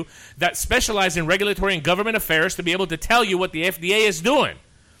for you that specialize in regulatory and government affairs to be able to tell you what the FDA is doing.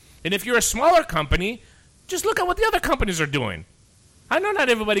 And if you're a smaller company, just look at what the other companies are doing. I know not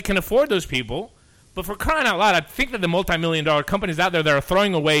everybody can afford those people, but for crying out loud, I think that the multi-million-dollar companies out there that are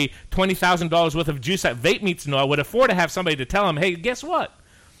throwing away $20,000 worth of juice at Vape Meets Noah would afford to have somebody to tell them, hey, guess what?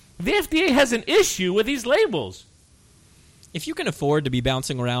 The FDA has an issue with these labels. If you can afford to be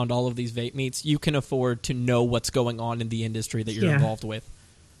bouncing around all of these vape meets, you can afford to know what's going on in the industry that you're involved with.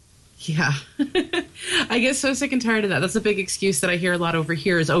 Yeah. I get so sick and tired of that. That's a big excuse that I hear a lot over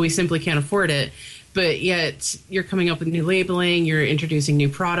here is, oh, we simply can't afford it. But yet you're coming up with new labeling, you're introducing new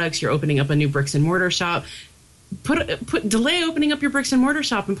products, you're opening up a new bricks and mortar shop. Delay opening up your bricks and mortar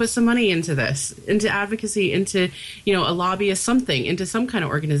shop and put some money into this, into advocacy, into, a lobbyist something, into some kind of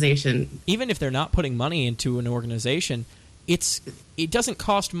organization. Even if they're not putting money into an organization, it doesn't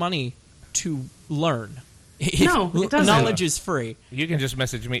cost money to learn. No, it doesn't. Knowledge is free. You can just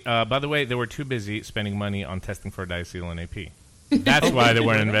message me. By the way, they were too busy spending money on testing for diacetyl and AP. That's why they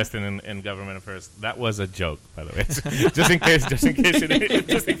weren't investing in government affairs. That was a joke, by the way, just in case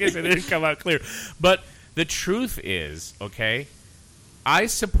it didn't come out clear. But the truth is, okay, I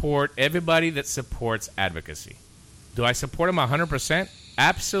support everybody that supports advocacy. Do I support them 100%?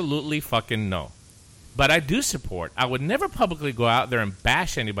 Absolutely fucking no. But I do support. I would never publicly go out there and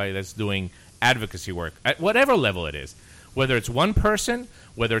bash anybody that's doing advocacy work at whatever level it is. Whether it's one person,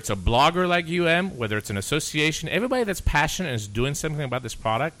 whether it's a blogger like whether it's an association, everybody that's passionate and is doing something about this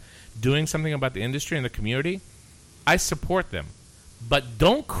product, doing something about the industry and the community, I support them. But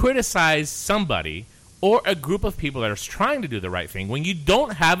don't criticize somebody or a group of people that are trying to do the right thing when you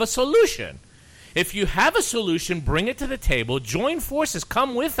don't have a solution. If you have a solution, bring it to the table. Join forces.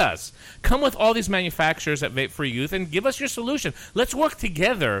 Come with us. Come with all these manufacturers at Vape for Youth and give us your solution. Let's work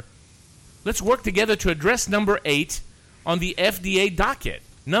together. Let's work together to address number 8 on the FDA docket.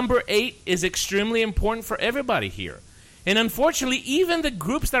 Number 8 is extremely important for everybody here. And unfortunately, even the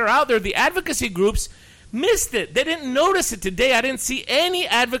groups that are out there, the advocacy groups, missed it. They didn't notice it today. I didn't see any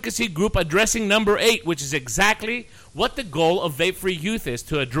advocacy group addressing number 8, which is exactly what the goal of Vape for Youth is,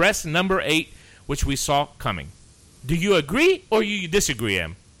 to address number 8, which we saw coming. Do you agree or you disagree,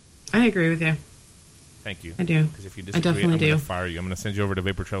 Em? I agree with you. Thank you. I do. Because if you disagree, I definitely I'm going do. to fire you. I'm going to send you over to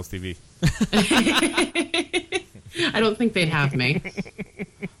Vapor Trails TV. I don't think they'd have me.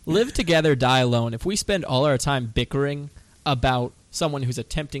 Live together, die alone. If we spend all our time bickering about someone who's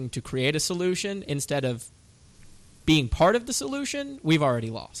attempting to create a solution instead of being part of the solution, we've already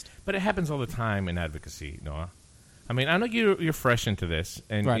lost. But it happens all the time in advocacy, Noah. I mean, I know you're fresh into this,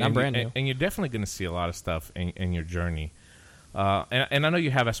 and right, I'm brand new, and you're definitely going to see a lot of stuff in your journey. And I know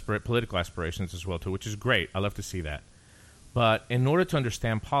you have political aspirations as well too, which is great. I love to see that. But in order to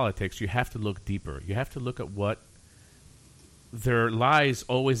understand politics, you have to look deeper. You have to look at what there lies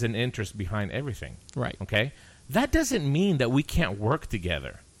always an interest behind everything. Right. Okay. That doesn't mean that we can't work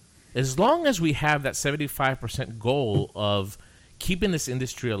together. As long as we have that 75% goal of keeping this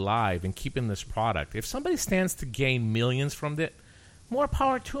industry alive and keeping this product, if somebody stands to gain millions from it, more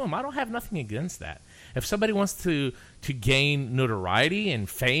power to them. I don't have nothing against that. If somebody wants to gain notoriety and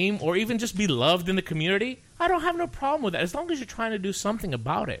fame or even just be loved in the community, I don't have no problem with that, as long as you're trying to do something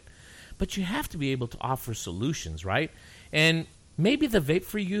about it. But you have to be able to offer solutions, right? And maybe the Vape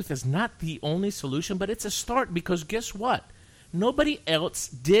for Youth is not the only solution, but it's a start, because guess what? Nobody else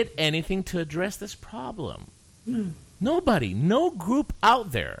did anything to address this problem. Nobody. No group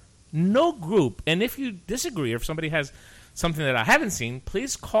out there. No group. And if you disagree, or if somebody has something that I haven't seen,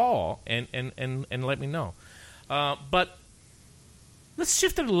 please call and let me know. But let's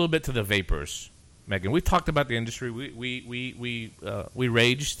shift it a little bit to the vapors, Megan. We talked about the industry. We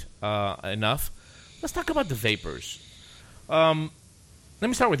raged enough. Let's talk about the vapors. Let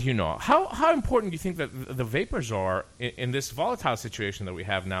me start with you, Noah. How important do you think that the vapors are in this volatile situation that we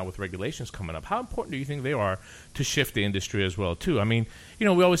have now with regulations coming up? How important do you think they are to shift the industry as well, too? I mean, we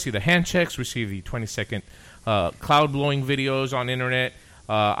always see the hand checks. We see the 20-second cloud blowing videos on internet.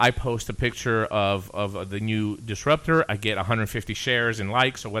 I post a picture of the new disruptor. I get 150 shares and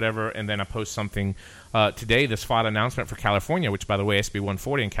likes or whatever, and then I post something today, this FOD announcement for California, which, by the way, SB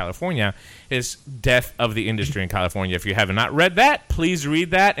 140 in California is death of the industry in California. If you have not read that, please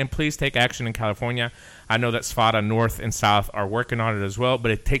read that, and please take action in California. I know that SFATA North and South are working on it as well,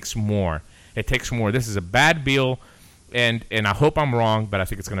 but it takes more. It takes more. This is a bad bill, and I hope I'm wrong, but I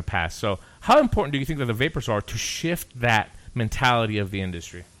think it's going to pass. So how important do you think that the vapors are to shift that mentality of the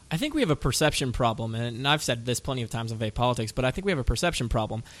industry? I think we have a perception problem, and I've said this plenty of times on Vape Politics, but I think we have a perception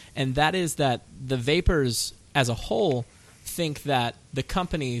problem, and that is that the vapors as a whole think that the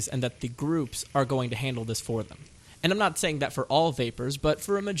companies and that the groups are going to handle this for them. And I'm not saying that for all vapors, but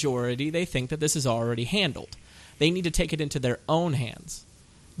for a majority, they think that this is already handled. They need to take it into their own hands.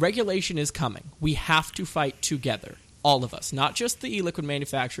 Regulation is coming. We have to fight together. all of us, not just the e-liquid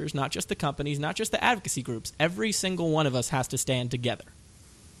manufacturers, not just the companies, not just the advocacy groups. Every single one of us has to stand together.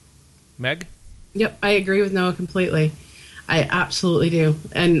 Meg? Yep, I agree with Noah completely. I absolutely do.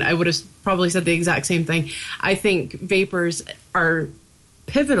 And I would have probably said the exact same thing. I think vapors are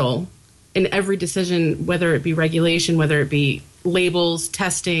pivotal in every decision, whether it be regulation, whether it be labels,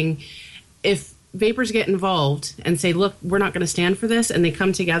 testing. If vapors get involved and say, look, we're not going to stand for this, and they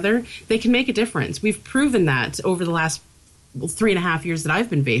come together, they can make a difference. We've proven that over the last 3.5 years that I've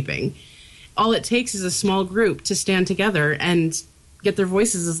been vaping. All it takes is a small group to stand together and get their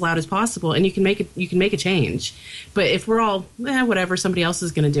voices as loud as possible, and you can make a change. But if we're all, whatever, somebody else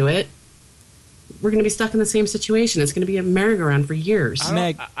is going to do it, we're going to be stuck in the same situation. It's going to be a merry-go-round for years.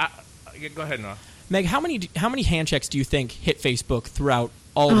 Meg, go ahead, Noah. Meg, how many hand checks do you think hit Facebook throughout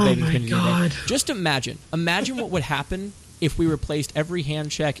all of the vaping community today? Just imagine what would happen if we replaced every hand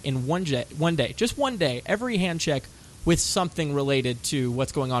check in one day, just one day, every hand check with something related to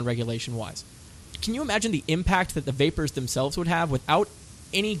what's going on regulation-wise. Can you imagine the impact that the vapors themselves would have without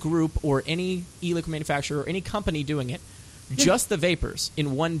any group or any e-liquid manufacturer or any company doing it? Just the vapors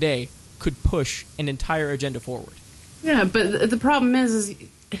in one day could push an entire agenda forward. Yeah, but the problem is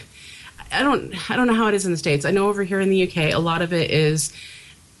I don't know how it is in the States. I know over here in the UK, a lot of it is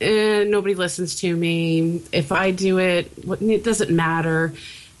nobody listens to me. If I do it, it doesn't matter.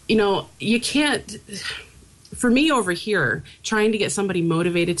 You can't. For me over here, trying to get somebody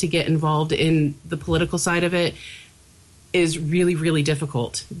motivated to get involved in the political side of it is really, really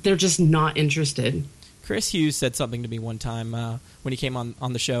difficult. They're just not interested. Chris Hughes said something to me one time when he came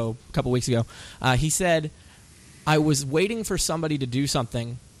on the show a couple weeks ago. He said, I was waiting for somebody to do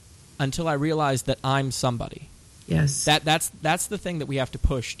something until I realized that I'm somebody. Yes. That's the thing that we have to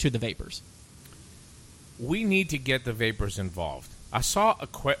push to the vapors. We need to get the vapors involved. I saw a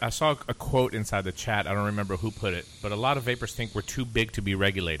quote inside the chat. I don't remember who put it, but a lot of vapors think we're too big to be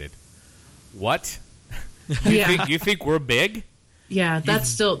regulated. What? You think we're big? Yeah, that's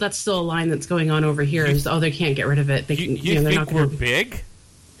still a line that's going on over here. They can't get rid of it. You think we're big?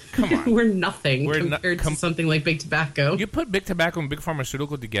 Come on, we're nothing compared to something like big tobacco. You put big tobacco and big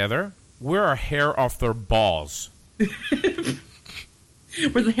pharmaceutical together, we're a hair off their balls.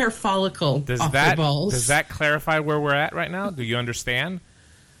 We're the hair follicle off their balls. Does that clarify where we're at right now? Do you understand?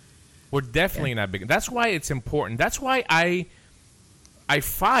 We're definitely not big. That's why it's important. That's why I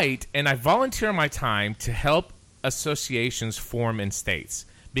fight and I volunteer my time to help associations form in states,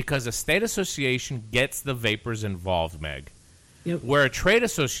 because a state association gets the vapors involved, Meg. Yep. Where a trade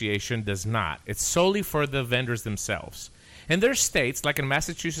association does not. It's solely for the vendors themselves. And there's states, like in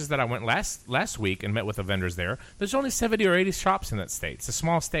Massachusetts that I went last week and met with the vendors there, there's only 70 or 80 shops in that state. It's a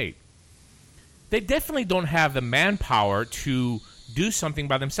small state. They definitely don't have the manpower to do something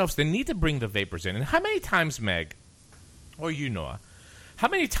by themselves. They need to bring the vapors in. And how many times, Meg, or you, Noah, how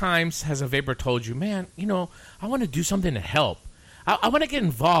many times has a vapor told you, man, I want to do something to help. I want to get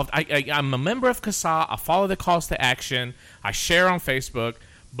involved. I'm a member of CASA. I follow the calls to action. I share on Facebook.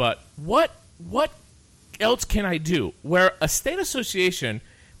 But what else can I do? Where a state association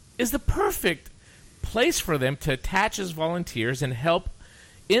is the perfect place for them to attach as volunteers and help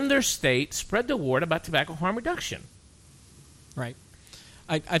in their state spread the word about tobacco harm reduction. Right.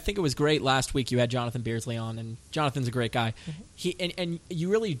 I think it was great last week you had Jonathan Beardsley on, and Jonathan's a great guy. And you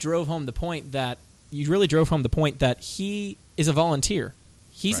really drove home the point that he is a volunteer.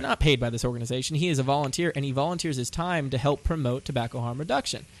 He's not paid by this organization. He is a volunteer, and he volunteers his time to help promote tobacco harm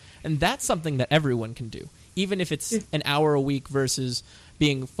reduction. And that's something that everyone can do. Even if it's an hour a week versus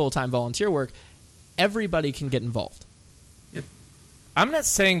being full-time volunteer work, everybody can get involved. Yep. I'm not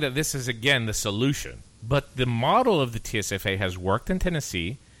saying that this is, again, the solution, but the model of the TSFA has worked in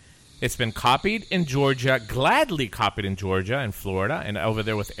Tennessee. It's been copied in Georgia, gladly copied in Georgia and Florida, and over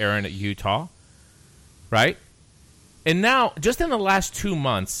there with Aaron at Utah, right? And now, just in the last 2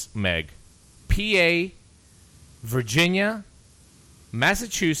 months, Meg, PA, Virginia,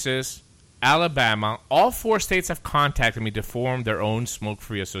 Massachusetts, Alabama, all 4 states have contacted me to form their own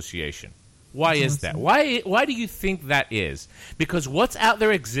smoke-free association. Why is that? Why do you think that is? Because what's out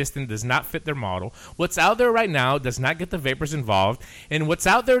there existing does not fit their model. What's out there right now does not get the vapors involved. And what's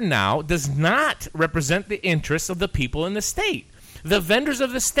out there now does not represent the interests of the people in the state. The vendors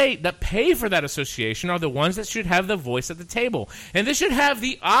of the state that pay for that association are the ones that should have the voice at the table. And they should have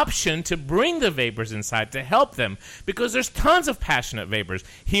the option to bring the vapors inside to help them, because there's tons of passionate vapors.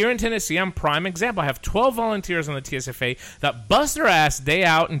 Here in Tennessee, I'm prime example. I have 12 volunteers on the TSFA that bust their ass day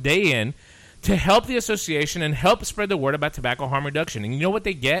out and day in to help the association and help spread the word about tobacco harm reduction. And you know what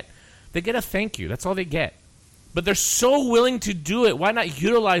they get? They get a thank you. That's all they get. But they're so willing to do it. Why not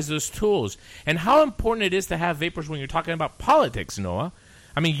utilize those tools? And how important it is to have vapors when you're talking about politics, Noah.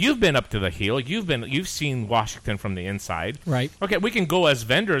 I mean, you've been up to the Hill. You've seen Washington from the inside. Right. Okay, we can go as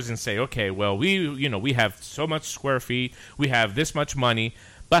vendors and say, okay, well, we have so much square feet. We have this much money.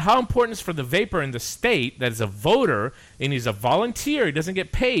 But how important is for the vapor in the state that is a voter and he's a volunteer, he doesn't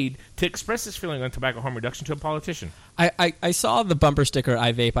get paid, to express his feeling on tobacco harm reduction to a politician? I saw the bumper sticker,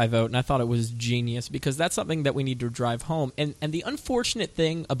 I vape, I vote, and I thought it was genius because that's something that we need to drive home. And the unfortunate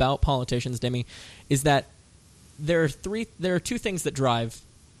thing about politicians, Demi, is that there are two things that drive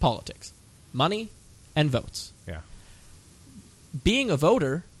politics: money and votes. Yeah. Being a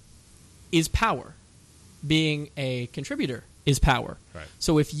voter is power. Being a contributor is power. Right.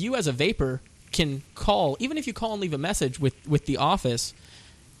 So if you as a vapor can call, even if you call and leave a message with the office,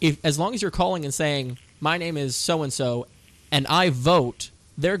 as long as you're calling and saying, my name is so-and-so and I vote,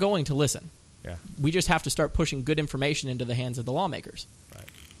 they're going to listen. Yeah. We just have to start pushing good information into the hands of the lawmakers. Right.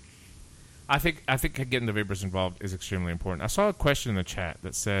 I think getting the vapors involved is extremely important. I saw a question in the chat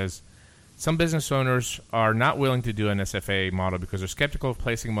that says, some business owners are not willing to do an SFA model because they're skeptical of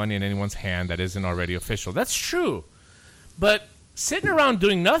placing money in anyone's hand that isn't already official. That's true. But sitting around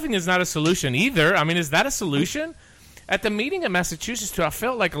doing nothing is not a solution either. I mean, is that a solution? At the meeting in Massachusetts, too, I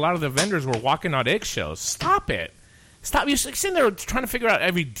felt like a lot of the vendors were walking on eggshells. Stop it. Stop. You're sitting there trying to figure out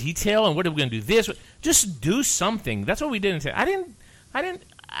every detail and what are we going to do this. Just do something. That's what we did.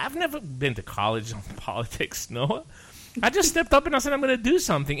 I've never been to college on politics, Noah. I just stepped up and I said, I'm going to do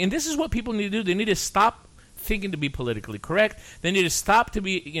something. And this is what people need to do. They need to stop thinking to be politically correct. They need to stop to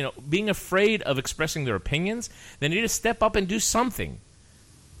be, being afraid of expressing their opinions. They need to step up and do something.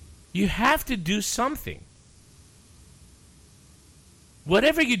 You have to do something.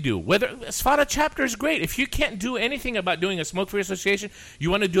 Whatever you do, whether a SFATA chapter is great. If you can't do anything about doing a smoke-free association,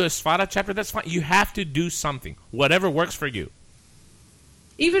 you want to do a SFATA chapter, that's fine. You have to do something. Whatever works for you.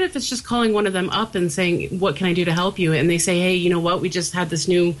 Even if it's just calling one of them up and saying, what can I do to help you? And they say, hey, you know what? We just had this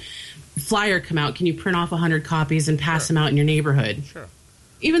new flyer come out. Can you print off 100 copies and pass them out in your neighborhood? Sure.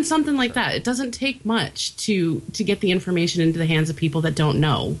 Even something like that. It doesn't take much to get the information into the hands of people that don't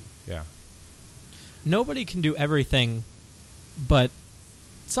know. Yeah. Nobody can do everything, but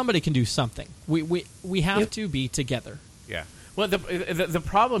somebody can do something. We have to be together. Yeah. Well, the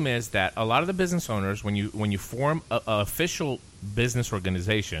problem is that a lot of the business owners, when you form an official business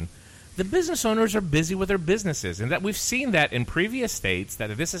organization, the business owners are busy with their businesses, and that we've seen that in previous states that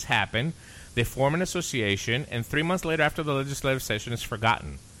if this has happened, they form an association, and 3 months later, after the legislative session, it's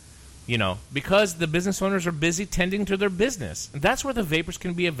forgotten. Because the business owners are busy tending to their business, and that's where the vapors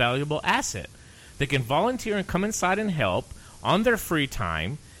can be a valuable asset. They can volunteer and come inside and help on their free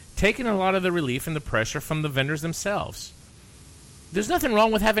time, taking a lot of the relief and the pressure from the vendors themselves. There's nothing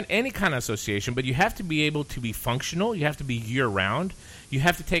wrong with having any kind of association, but you have to be able to be functional. You have to be year-round. You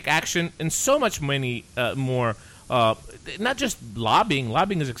have to take action in so much more, not just lobbying.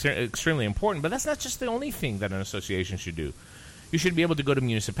 Lobbying is extremely important, but that's not just the only thing that an association should do. You should be able to go to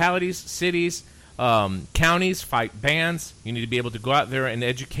municipalities, cities, counties, fight bans. You need to be able to go out there and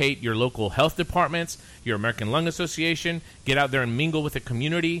educate your local health departments, your American Lung Association, get out there and mingle with the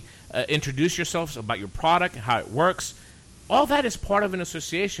community, introduce yourselves about your product, how it works. All that is part of an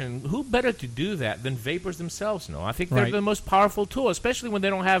association. Who better to do that than vapors themselves? No, I think they're the most powerful tool, especially when they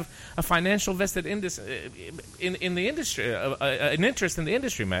don't have a financial vested in this in the industry, an interest in the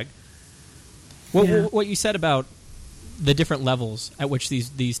industry, Meg. Well, what you said about the different levels at which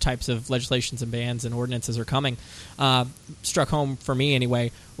these types of legislations and bans and ordinances are coming struck home for me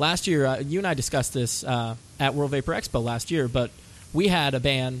anyway. Last year, you and I discussed this at World Vapor Expo last year, but we had a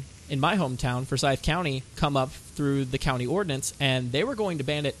ban in my hometown, Forsyth County, come up through the county ordinance, and they were going to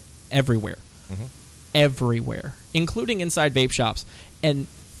ban it everywhere. Mm-hmm. Everywhere, including inside vape shops. And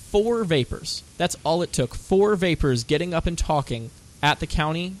 4 vapors, that's all it took, 4 vapors getting up and talking at the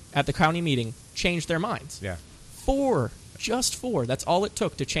county meeting changed their minds. Yeah. 4, just 4, that's all it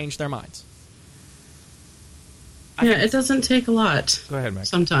took to change their minds. Yeah, it doesn't take a lot. Go ahead, Meg.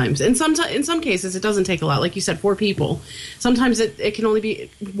 Sometimes. In some cases, it doesn't take a lot. Like you said, 4 people. Sometimes it can only be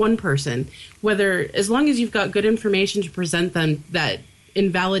one person. As long as you've got good information to present them that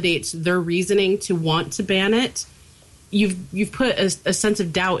invalidates their reasoning to want to ban it, you've put a sense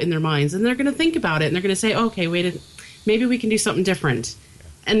of doubt in their minds, and they're going to think about it, and they're going to say, okay, wait, maybe we can do something different. Yeah.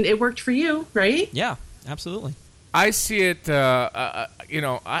 And it worked for you, right? Yeah, absolutely. I see it, I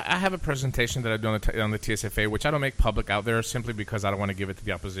have a presentation that I do on the TSFA, which I don't make public out there simply because I don't want to give it to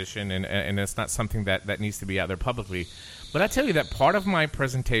the opposition, and it's not something that needs to be out there publicly. But I tell you that part of my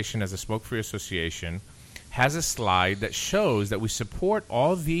presentation as a smoke-free association has a slide that shows that we support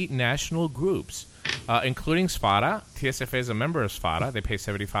all the national groups including SFATA. TSFA is a member of SFATA. They pay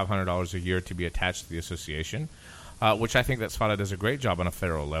 $7,500 a year to be attached to the association, which I think that SFATA does a great job on a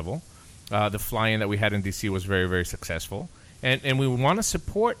federal level. The fly-in that we had in D.C. was very, very successful. And we want to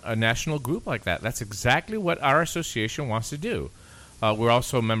support a national group like that. That's exactly what our association wants to do. We're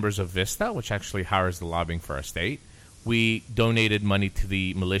also members of VISTA, which actually hires the lobbying for our state. We donated money to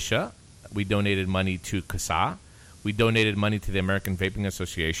the militia. We donated money to CASA. We donated money to the American Vaping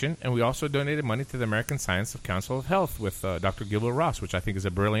Association. And we also donated money to the American Science of Council of Health with Dr. Gilbert Ross, which I think is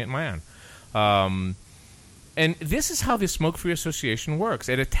a brilliant man. And this is how the Smoke Free Association works.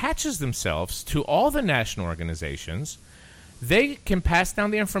 It attaches themselves to all the national organizations. They can pass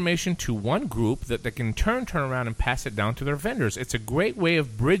down the information to one group that they can turn around and pass it down to their vendors. It's a great way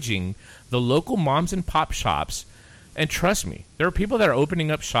of bridging the local moms and pop shops. And trust me, there are people that are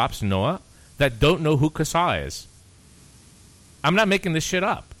opening up shops, Noah, that don't know who CASA is. I'm not making this shit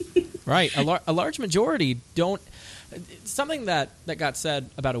up. Right. A large majority don't. Something that got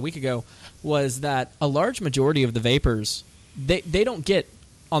said about a week ago was that a large majority of the vapors, they don't get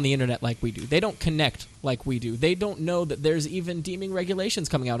on the internet like we do. They don't connect like we do. They don't know that there's even deeming regulations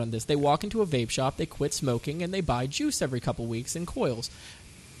coming out on this. They walk into a vape shop, they quit smoking, and they buy juice every couple weeks in coils.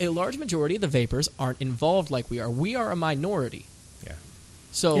 A large majority of the vapors aren't involved like we are. We are a minority. Yeah.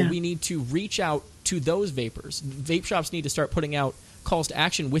 So we need to reach out to those vapors. Vape shops need to start putting out calls to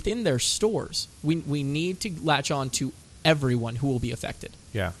action within their stores. We need to latch on to everyone who will be affected.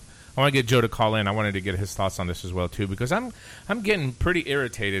 Yeah. I want to get Joe to call in. I wanted to get his thoughts on this as well, too, because I'm getting pretty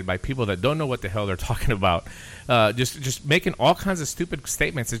irritated by people that don't know what the hell they're talking about. Just making all kinds of stupid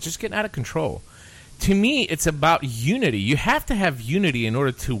statements. It's just getting out of control. To me, it's about unity. You have to have unity in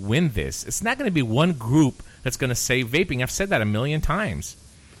order to win this. It's not going to be one group that's going to save vaping. I've said that a million times.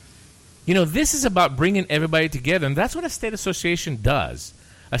 You know, this is about bringing everybody together, and that's what a state association does.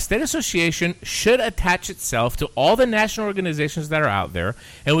 A state association should attach itself to all the national organizations that are out there,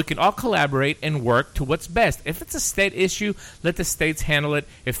 and we can all collaborate and work to what's best. If it's a state issue, let the states handle it.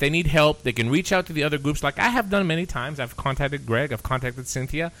 If they need help, they can reach out to the other groups like I have done many times. I've contacted Greg. I've contacted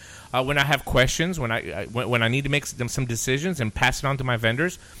Cynthia. When I have questions, when I need to make some decisions and pass it on to my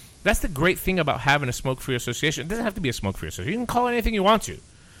vendors. That's the great thing about having a smoke-free association. It doesn't have to be a smoke-free association. You can call it anything you want to.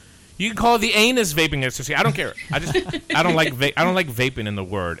 You can call it the Anus Vaping Association. I don't care. I don't like vaping in the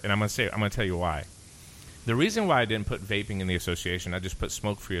word, and I'm gonna tell you why. The reason why I didn't put vaping in the association, I just put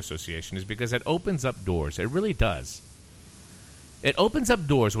Smoke Free Association, is because it opens up doors. It really does. It opens up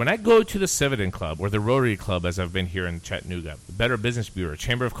doors. When I go to the Civitan Club or the Rotary Club, as I've been here in Chattanooga, the Better Business Bureau,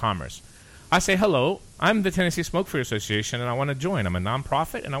 Chamber of Commerce, I say, hello, I'm the Tennessee Smoke Free Association, and I want to join. I'm a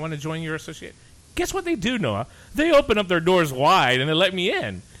nonprofit, and I want to join your association. Guess what they do, Noah? They open up their doors wide, and they let me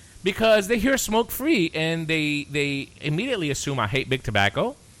in. Because they hear smoke-free, and they immediately assume I hate big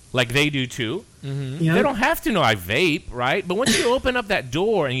tobacco, like they do too. Mm-hmm. Yep. They don't have to know I vape, right? But once you open up that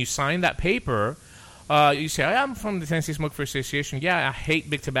door and you sign that paper, you say, I'm from the Tennessee Smoke-Free Association. Yeah, I hate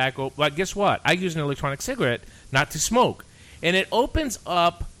big tobacco. But guess what? I use an electronic cigarette not to smoke. And it opens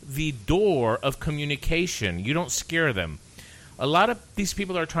up the door of communication. You don't scare them. A lot of these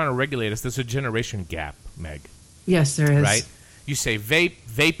people that are trying to regulate us, there's a generation gap, Meg. Yes, there is. Right? You say vape,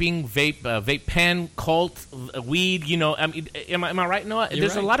 vaping, vape pen, cult, weed. You know, am I right, Noah?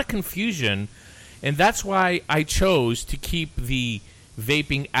 There's a lot of confusion, and that's why I chose to keep the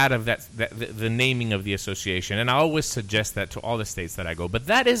vaping out of the naming of the association. And I always suggest that to all the states that I go. But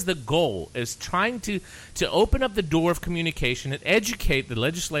that is the goal: is trying to open up the door of communication and educate the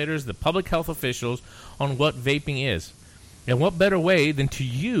legislators, the public health officials on what vaping is, and what better way than to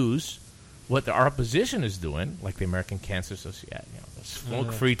use what our opposition is doing, like the American Cancer Association,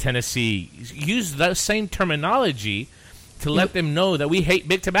 Smoke-Free Tennessee, use that same terminology to let them know that we hate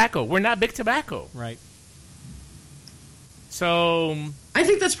big tobacco. We're not big tobacco. Right. So I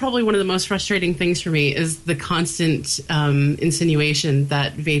think that's probably one of the most frustrating things for me is the constant insinuation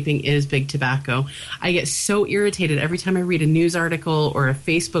that vaping is big tobacco. I get so irritated every time I read a news article or a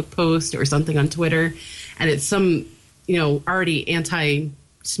Facebook post or something on Twitter, and it's some, already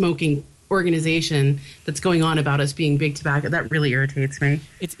anti-smoking organization that's going on about us being big tobacco. That really irritates me.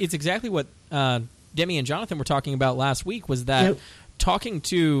 It's exactly what Demi and Jonathan were talking about last week, was that talking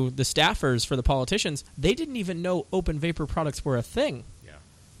to the staffers for the politicians, they didn't even know open vapor products were a thing. Yeah.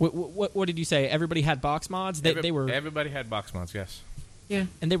 What did you say? Everybody had box mods? Everybody had box mods, yes. Yeah.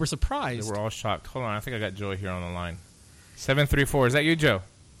 And they were surprised. They were all shocked. Hold on, I think I got Joe here on the line. 734, is that you, Joe?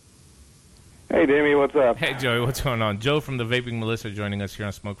 Hey, Demi, what's up? Hey, Joey, what's going on? Joe from the Vaping Melissa joining us here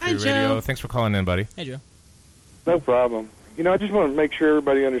on Smoke Free Radio. Joe. Thanks for calling in, buddy. Hey, Joe. No problem. I just want to make sure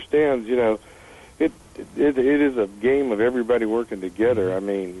everybody understands, it is a game of everybody working together. I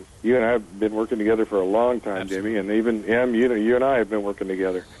mean, you and I have been working together for a long time, Jimmy, and even you and I have been working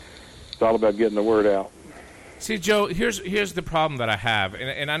together. It's all about getting the word out. See, Joe, here's the problem that I have,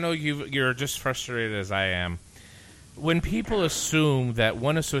 and I know you're just frustrated as I am. When people assume that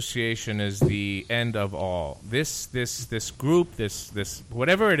one association is the end of all, this group, this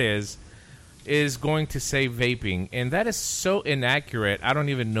whatever it is going to save vaping, and that is so inaccurate. I don't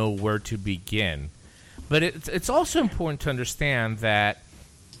even know where to begin. But it's also important to understand that,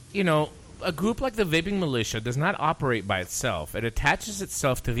 you know, a group like the Vaping Militia does not operate by itself. It attaches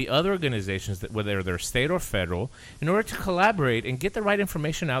itself to the other organizations, that whether they're state or federal, in order to collaborate and get the right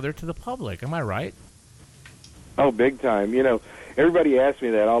information out there to the public. Am I right? Oh, big time. You know, everybody asks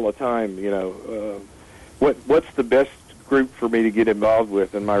me that all the time, you know, what's the best group for me to get involved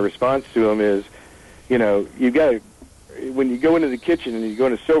with? And my response to them is, you know, you've got to, when you go into the kitchen and you go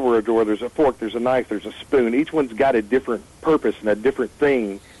in a silverware drawer, there's a fork, there's a knife, there's a spoon. Each one's got a different purpose and a different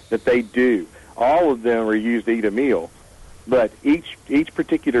thing that they do. All of them are used to eat a meal, but each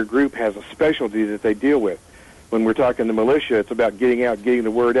particular group has a specialty that they deal with. When we're talking the militia, it's about getting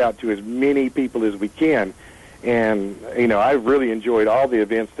the word out to as many people as we can. And, you know, I've really enjoyed all the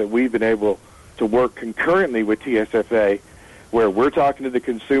events that we've been able to work concurrently with TSFA, where we're talking to the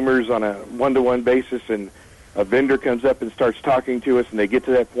consumers on a one-to-one basis, and a vendor comes up and starts talking to us, and they get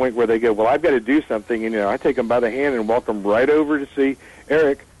to that point where they go, well, I've got to do something. And, you know, I take them by the hand and walk them right over to see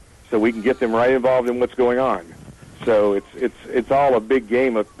Eric so we can get them right involved in what's going on. So it's all a big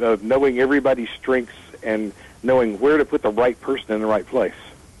game of knowing everybody's strengths and knowing where to put the right person in the right place.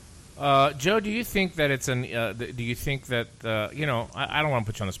 Joe, do you think that it's do you think that you know? I don't want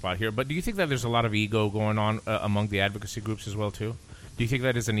to put you on the spot here, but do you think that there's a lot of ego going on among the advocacy groups as well too? Do you think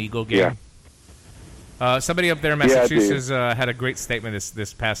that is an ego game? Yeah. Somebody up there in Massachusetts had a great statement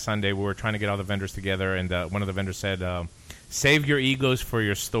this past Sunday. We were trying to get all the vendors together, and one of the vendors said, "Save your egos for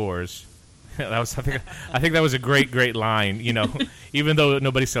your stores." That was something. I think that was a great line. You know, even though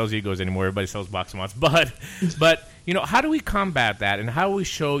nobody sells egos anymore, everybody sells box mods. But you know, how do we combat that, and how do we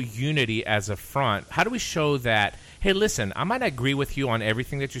show unity as a front? How do we show that, hey, listen, I might not agree with you on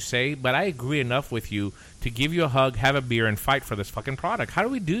everything that you say, but I agree enough with you to give you a hug, have a beer, and fight for this fucking product? How do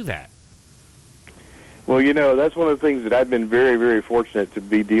we do that? Well, you know, that's one of the things that I've been very, very fortunate to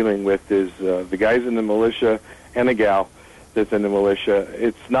be dealing with is the guys in the militia and the gal that's in the militia.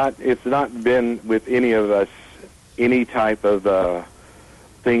 It's not been with any of us any type of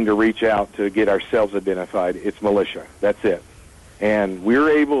thing to reach out to get ourselves identified. It's militia. That's it. And we're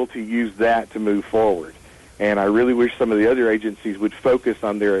able to use that to move forward. And I really wish some of the other agencies would focus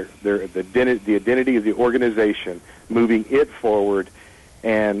on the identity of the organization, moving it forward.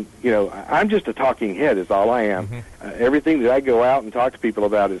 And, you know, I'm just a talking head is all I am. Mm-hmm. Everything that I go out and talk to people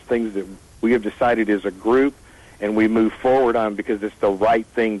about is things that we have decided as a group and we move forward on because it's the right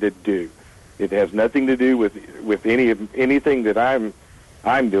thing to do. It has nothing to do with anything that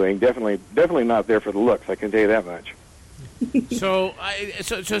I'm doing. Definitely not there for the looks. I can tell you that much. So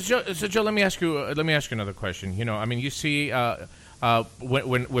Joe, let me ask you another question. You know, I mean, you see,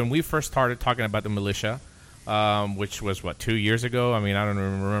 when we first started talking about the militia, which was 2 years ago. I mean, I don't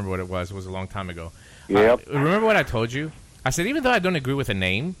even remember what it was. It was a long time ago. Yep. Remember what I told you? I said, even though I don't agree with a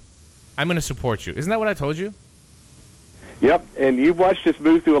name, I'm going to support you. Isn't that what I told you? Yep, and you've watched us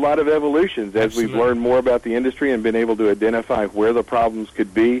move through a lot of evolutions as Absolutely. We've learned more about the industry and been able to identify where the problems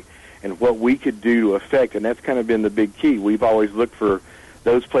could be and what we could do to affect, and that's kind of been the big key. We've always looked for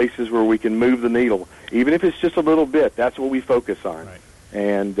those places where we can move the needle. Even if it's just a little bit, that's what we focus on. Right.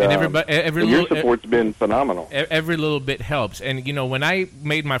 And your support's been phenomenal. Every little bit helps. And, you know, when I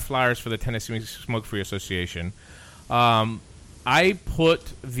made my flyers for the Tennessee Smoke Free Association, I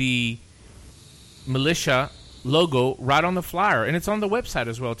put the militia logo right on the flyer, and it's on the website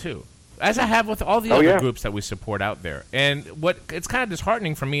as well, too, as I have with all the other groups that we support out there. And it's kind of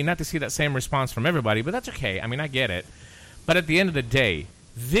disheartening for me not to see that same response from everybody, but that's okay. I mean, I get it. But at the end of the day,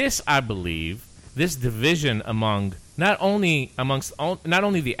 I believe, this division among not only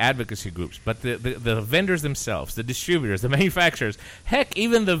the advocacy groups, but the vendors themselves, the distributors, the manufacturers, heck,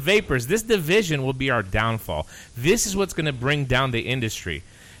 even the vapors, this division will be our downfall. This is what's going to bring down the industry.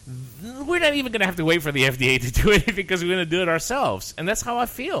 We're not even going to have to wait for the FDA to do it because we're going to do it ourselves. And that's how I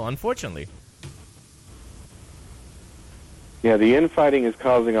feel, unfortunately. Yeah, the infighting is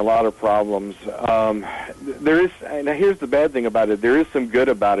causing a lot of problems. There is, and here's the bad thing about it, there is some good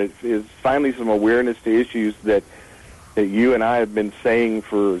about it, is finally some awareness to issues that you and I have been saying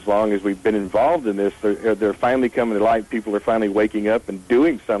for as long as we've been involved in this. They're finally coming to light. People are finally waking up and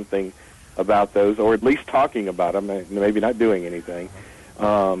doing something about those, or at least talking about them, maybe not doing anything.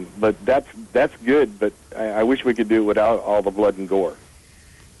 But that's good. But I wish we could do it without all the blood and gore.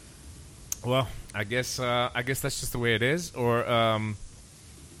 Well, I guess that's just the way it is. Or are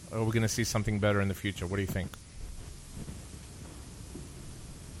we going to see something better in the future? What do you think?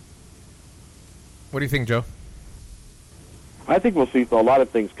 What do you think, Joe? I think we'll see a lot of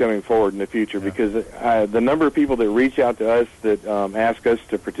things coming forward in the future because the number of people that reach out to us that ask us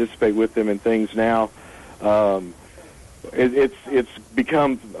to participate with them in things now, it's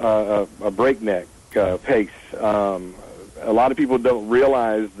become a breakneck pace. A lot of people don't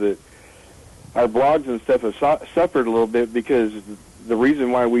realize that our blogs and stuff have suffered a little bit because the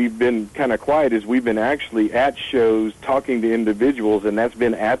reason why we've been kind of quiet is we've been actually at shows talking to individuals, and that's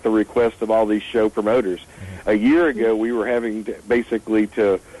been at the request of all these show promoters. Mm-hmm. A year ago, we were having basically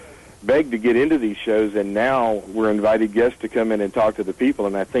to beg to get into these shows, and now we're invited guests to come in and talk to the people,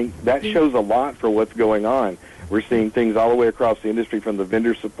 and I think that shows a lot for what's going on. We're seeing things all the way across the industry, from the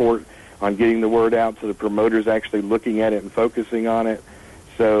vendor support on getting the word out to the promoters actually looking at it and focusing on it.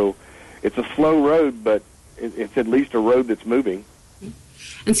 So it's a slow road, but it's at least a road that's moving.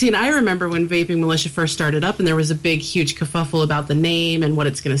 And see, and I remember when Vaping Militia first started up, and there was a big, huge kerfuffle about the name and what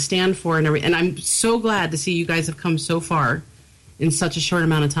it's going to stand for, and I'm so glad to see you guys have come so far in such a short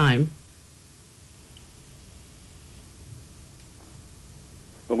amount of time.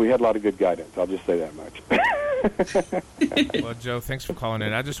 Well, we had a lot of good guidance. I'll just say that much. Well, Joe, thanks for calling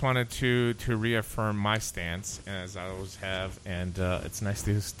in. I just wanted to reaffirm my stance, as I always have, and it's nice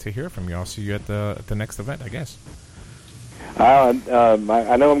to hear from you. I'll see you at the next event, I guess. I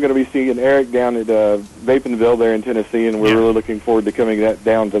know I'm going to be seeing Eric down at Vapinville there in Tennessee, and we're really looking forward to coming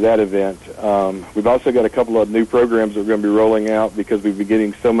down to that event. We've also got a couple of new programs that we're going to be rolling out because we've been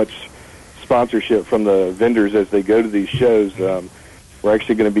getting so much sponsorship from the vendors as they go to these shows. We're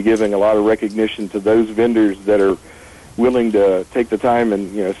actually going to be giving a lot of recognition to those vendors that are willing to take the time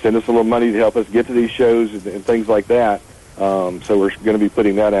and send us a little money to help us get to these shows and things like that. So we're going to be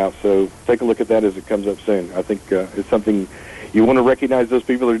putting that out. So take a look at that as it comes up soon. I think it's something you want to recognize. Those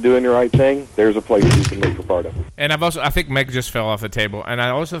people that are doing the right thing. There's a place you can look for part of. And I think Meg just fell off the table. And I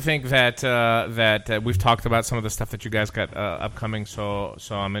also think that we've talked about some of the stuff that you guys got upcoming. So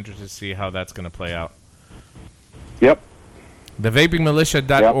I'm interested to see how that's going to play out. Yep. The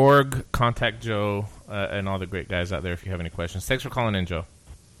vapingmilitia.org. Yep. Contact Joe and all the great guys out there if you have any questions. Thanks for calling in, Joe.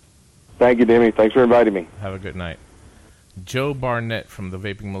 Thank you, Demi. Thanks for inviting me. Have a good night. Joe Barnett from the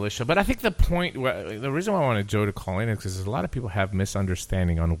Vaping Militia. But I think the reason why I wanted Joe to call in is because a lot of people have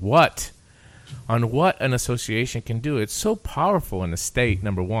misunderstanding on what an association can do. It's so powerful in the state,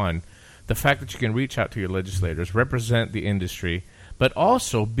 number one. The fact that you can reach out to your legislators, represent the industry, but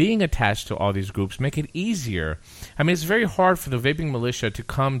also being attached to all these groups make it easier. I mean, it's very hard for the Vaping Militia to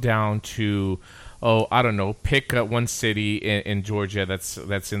come down to, pick one city in Georgia that's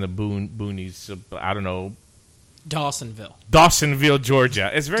in the boonies, Dawsonville,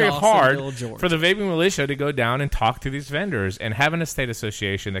 Georgia. It's very hard for the Vaping Militia to go down and talk to these vendors and having a state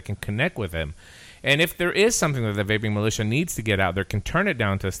association that can connect with them. And if there is something that the Vaping Militia needs to get out there, can turn it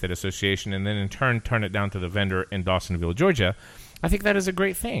down to a state association and then in turn turn it down to the vendor in Dawsonville, Georgia, I think that is a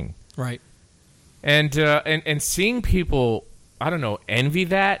great thing. Right. And seeing people, envy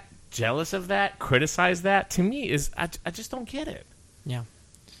that, jealous of that, criticize that, to me is, I just don't get it. Yeah.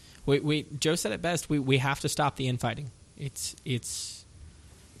 Joe said it best. We have to stop the infighting. It's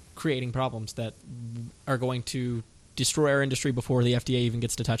creating problems that are going to destroy our industry before the FDA even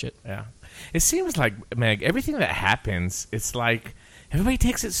gets to touch it. Yeah. It seems like, Meg, everything that happens, it's like everybody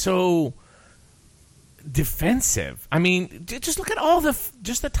takes it so defensive. I mean, just look at all the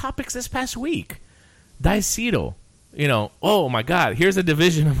topics this past week. Diceto. Oh my God, here's a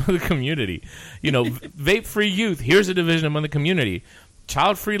division among the community. Vape-free youth, here's a division among the community.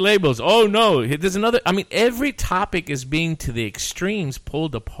 Child-free labels. Oh no, there's another. I mean, every topic is being to the extremes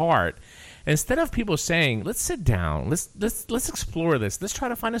pulled apart. Instead of people saying, "Let's sit down, let's explore this, let's try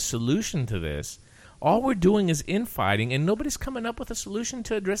to find a solution to this," all we're doing is infighting, and nobody's coming up with a solution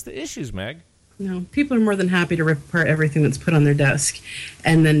to address the issues, Meg. No, people are more than happy to rip apart everything that's put on their desk,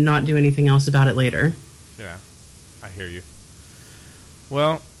 and then not do anything else about it later. Yeah, I hear you.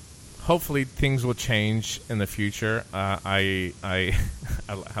 Well, hopefully things will change in the future. I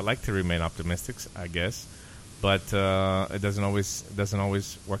like to remain optimistic, I guess, but it doesn't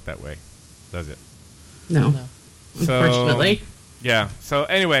always work that way, does it? No. Unfortunately. Yeah. So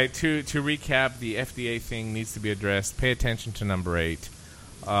anyway, to recap, the FDA thing needs to be addressed. Pay attention to number 8.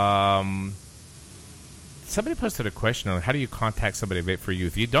 Somebody posted a question on how do you contact somebody at Vape for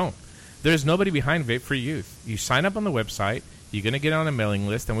Youth. You don't. There's nobody behind Vape for Youth. You sign up on the website. You're going to get on a mailing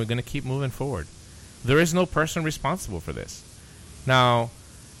list, and we're going to keep moving forward. There is no person responsible for this. Now,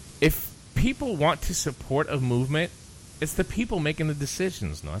 if people want to support a movement, it's the people making the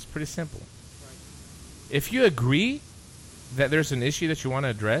decisions. No, it's pretty simple. If you agree that there's an issue that you want to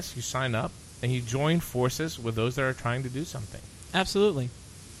address, you sign up and you join forces with those that are trying to do something. Absolutely.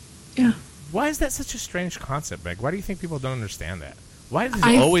 Yeah. Why is that such a strange concept, Meg? Why do you think people don't understand that? Why does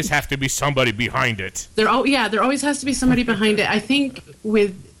there always have to be somebody behind it? There always has to be somebody behind it. I think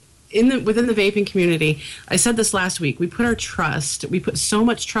within the vaping community, I said this last week, we put so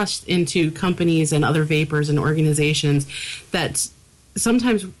much trust into companies and other vapors and organizations that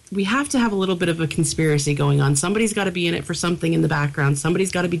sometimes we have to have a little bit of a conspiracy going on. Somebody's got to be in it for something in the background.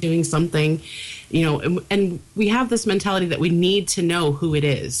 Somebody's got to be doing something, and we have this mentality that we need to know who it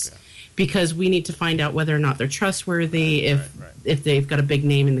is because we need to find out whether or not they're trustworthy, if they've got a big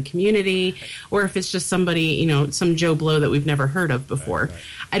name in the community, or if it's just somebody, some Joe Blow that we've never heard of before. Right.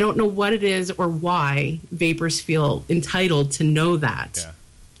 I don't know what it is or why vapors feel entitled to know that. Yeah.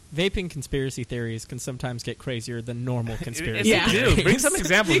 Vaping conspiracy theories can sometimes get crazier than normal conspiracy theories. Bring some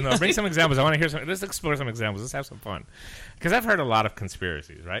examples. No, bring some examples. I want to hear some. Let's explore some examples. Let's have some fun. Because I've heard a lot of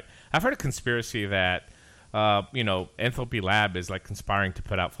conspiracies, right? I've heard a conspiracy that, Enthalpy Lab is like conspiring to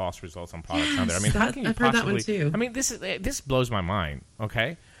put out false results on products on there. I mean, how can you possibly? Heard that one too. I mean, this blows my mind.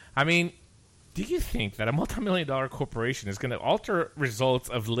 Okay, I mean, do you think that a multi-million-dollar corporation is going to alter results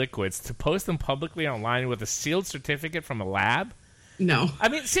of liquids to post them publicly online with a sealed certificate from a lab? No. I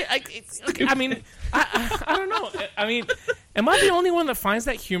mean, see, I don't know. I mean, am I the only one that finds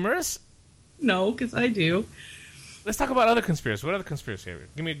that humorous? No, because I do. Let's talk about other conspiracies. What other conspiracy?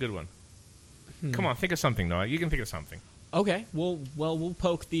 Give me a good one. Come on, think of something, Noah. You can think of something. Okay. We'll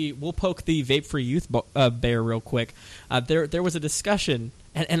poke the Vape for Youth bear real quick. There was a discussion,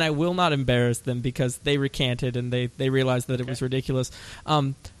 and I will not embarrass them because they recanted and they realized that it was ridiculous.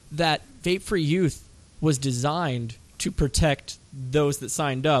 That Vape for Youth was designed to protect those that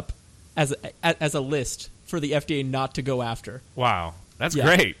signed up as a list for the FDA not to go after. Wow. That's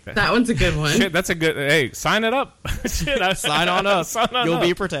great. That one's a good one. Shit, that's a good. Hey, sign it up. Shit, sign on up. You'll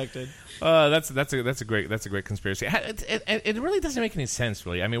be protected. That's a great conspiracy. It really doesn't make any sense,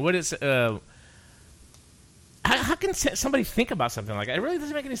 really. I mean, what is? How can somebody think about something like that? It really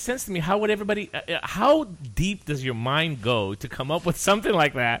doesn't make any sense to me. How would everybody? How deep does your mind go to come up with something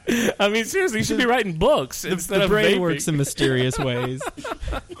like that? I mean, seriously, you should be writing books instead of the brain vaping. Works in mysterious ways.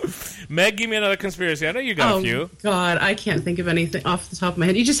 Meg, give me another conspiracy. I know you got a few. God, I can't think of anything off the top of my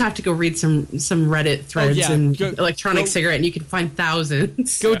head. You just have to go read some Reddit threads and electronic cigarette, and you can find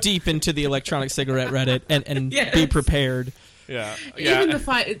thousands. Go deep into the electronic cigarette Reddit and be prepared. Yeah. Even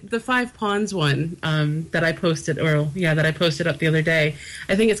the five pawns one that I posted, that I posted up the other day.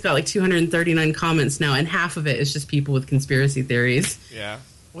 I think it's got like 239 comments now, and half of it is just people with conspiracy theories. Yeah.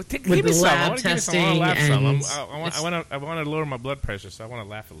 Well, with the lab testing, I want to lower my blood pressure, so I want to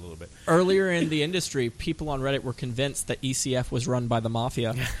laugh a little bit. Earlier in the industry, people on Reddit were convinced that ECF was run by the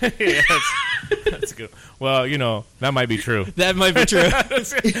mafia. Yeah, that's good. Well, that might be true. That might be true.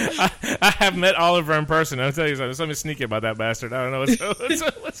 I have met Oliver in person. I'll tell you something. There's something sneaky about that bastard. I don't know what's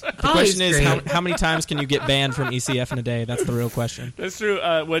The question is, how many times can you get banned from ECF in a day? That's the real question. That's true.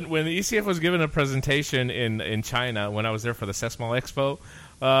 When the ECF was given a presentation in China, when I was there for the SESMAL Expo,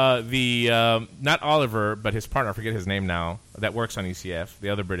 not Oliver, but his partner, I forget his name now, that works on ECF, the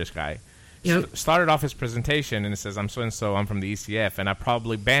other British guy, started off his presentation and it says, "I'm so-and-so, I'm from the ECF, and I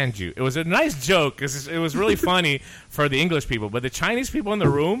probably banned you." It was a nice joke. It was really funny for the English people, but the Chinese people in the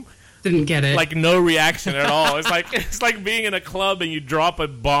room didn't get it. Like, no reaction at all. It's like being in a club and you drop a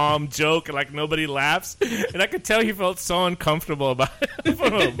bomb joke and like nobody laughs. And I could tell he felt so uncomfortable about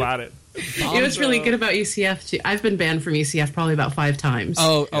it. It was really good about ECF too. I've been banned from ECF probably about 5 times.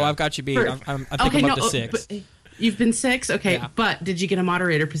 Oh, I've got you beat. I think I'm up to 6. You've been 6? Okay, yeah. But did you get a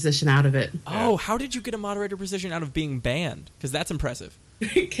moderator position out of it? Oh, how did you get a moderator position out of being banned? Because that's impressive.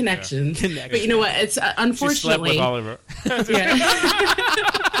 Connections. But you know what? It's unfortunately. She slept with Oliver.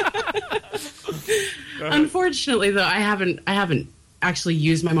 Unfortunately, though, I haven't actually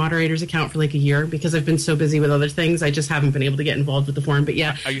used my moderator's account for like a year because I've been so busy with other things. I just haven't been able to get involved with the forum. But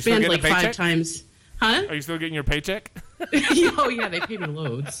yeah, are you still banned getting like a paycheck? 5 times. Huh? Are you still getting your paycheck? Oh yeah, they pay me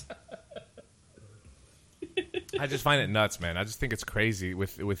loads. I just find it nuts, man. I just think it's crazy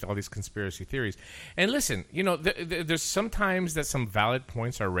with all these conspiracy theories. And listen, there's sometimes that some valid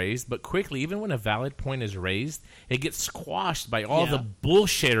points are raised, but quickly, even when a valid point is raised, it gets squashed by all the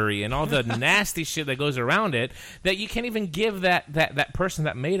bullshittery and all the nasty shit that goes around it, that you can't even give that person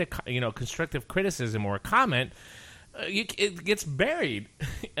that made a constructive criticism or a comment. It gets buried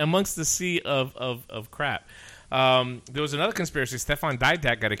amongst the sea of crap. There was another conspiracy. Stefan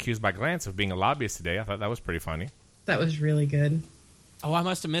Didak got accused by Glance of being a lobbyist today. I thought that was pretty funny. That was really good. Oh, I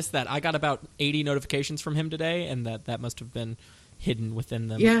must have missed that. I got about 80 notifications from him today, and that must have been hidden within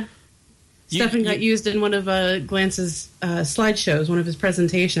them. Yeah. Stefan got used in one of Glance's slideshows, one of his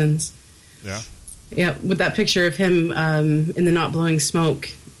presentations. Yeah. Yeah, with that picture of him in the not blowing smoke.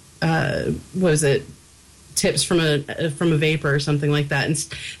 What was it? Tips from a vapor or something like that. And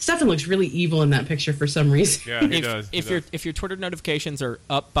Stefan looks really evil in that picture for some reason. Yeah, he does. If your Twitter notifications are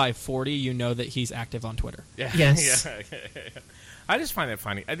up by 40, you know that he's active on Twitter. Yeah. Yes. Yeah. I just find that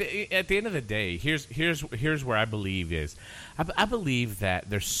funny. At the end of the day, here's where I believe is. I believe that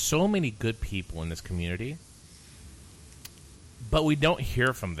there's so many good people in this community, but we don't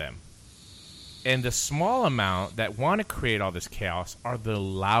hear from them. And the small amount that want to create all this chaos are the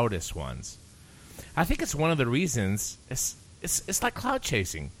loudest ones. I think it's one of the reasons it's like cloud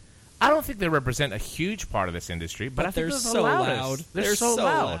chasing. I don't think they represent a huge part of this industry, but I think they're they're so loudest. loud. They're so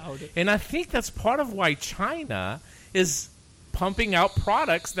loud. And I think that's part of why China is pumping out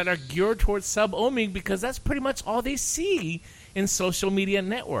products that are geared towards sub-ohming, because that's pretty much all they see in social media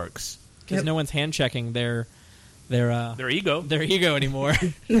networks. Because no one's hand checking their ego anymore.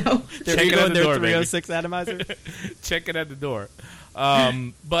 No. Their ego and their 306 atomizer. Check it at the door.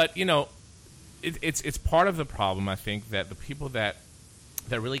 But it's part of the problem. I think that the people that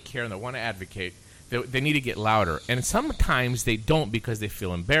really care and that want to advocate, they need to get louder. And sometimes they don't, because they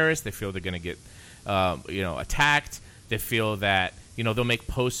feel embarrassed. They feel they're going to get attacked. They feel that they'll make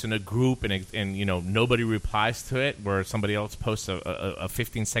posts in a group and nobody replies to it, where somebody else posts a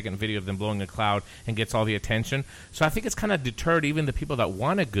 15-second video of them blowing a cloud and gets all the attention. So I think it's kind of deterred even the people that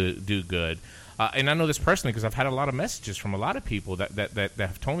want to do good. And I know this personally because I've had a lot of messages from a lot of people that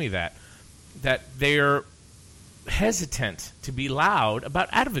have told me that they're hesitant to be loud about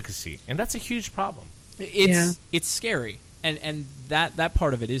advocacy, and that's a huge problem. It's scary, and that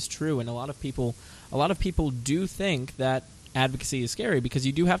part of it is true. And a lot of people do think that advocacy is scary, because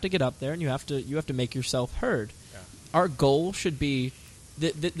you do have to get up there and you have to make yourself heard. Yeah. Our goal should be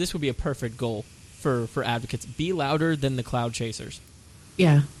this would be a perfect goal for advocates: be louder than the cloud chasers.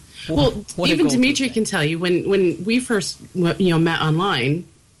 Yeah. Well, even Dimitri can tell you when we first met online,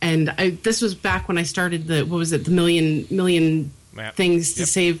 and this was back when I started the million things to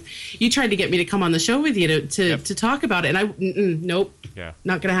save. You tried to get me to come on the show with you to talk about it, and I nope,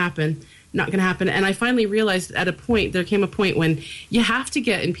 not going to happen. Not going to happen. And I finally realized there came a point when you have to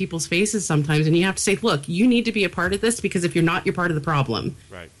get in people's faces sometimes, and you have to say, look, you need to be a part of this, because if you're not, you're part of the problem.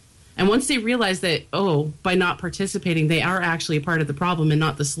 Right. And once they realize that, by not participating, they are actually a part of the problem and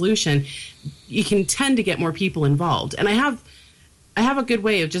not the solution, you can tend to get more people involved. And I have a good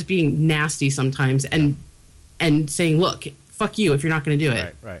way of just being nasty sometimes and saying, look, fuck you if you're not going to do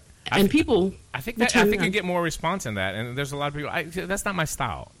it. Right. And people, I think you get more response in that, and there's a lot of people. That's not my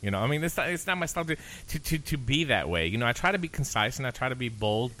style, I mean, it's not my style to be that way. I try to be concise and I try to be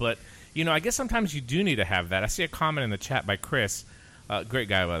bold, but I guess sometimes you do need to have that. I see a comment in the chat by Chris, great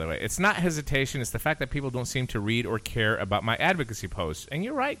guy by the way. It's not hesitation; it's the fact that people don't seem to read or care about my advocacy posts. And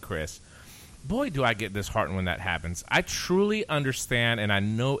you're right, Chris. Boy, do I get disheartened when that happens. I truly understand, and I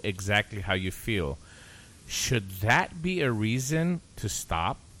know exactly how you feel. Should that be a reason to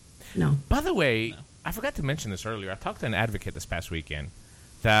stop? No. By the way, I forgot to mention this earlier. I talked to an advocate this past weekend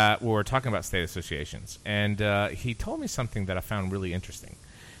that we were talking about state associations, and he told me something that I found really interesting.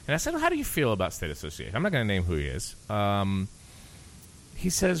 And I said, well, how do you feel about state associations? I'm not going to name who he is. He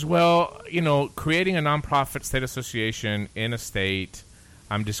says, well, creating a nonprofit state association in a state,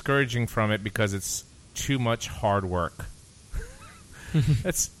 I'm discouraging from it because it's too much hard work.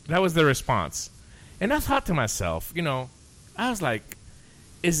 That was the response. And I thought to myself, I was like,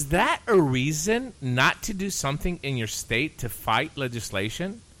 is that a reason not to do something in your state to fight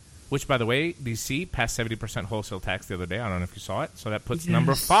legislation? Which, by the way, D.C. passed 70% wholesale tax the other day. I don't know if you saw it. So that puts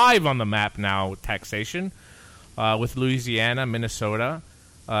number 5 on the map now with taxation, with Louisiana, Minnesota,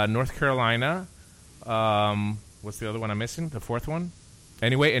 North Carolina. What's the other one I'm missing? The fourth one?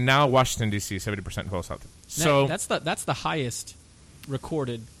 Anyway, and now Washington, D.C., 70% wholesale tax. So that's the highest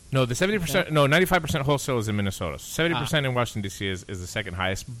recorded. No, the 70%. No, 95% wholesale is in Minnesota. 70% in Washington D.C. is the second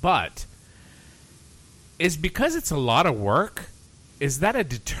highest. But is because it's a lot of work. Is that a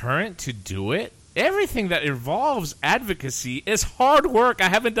deterrent to do it? Everything that involves advocacy is hard work. I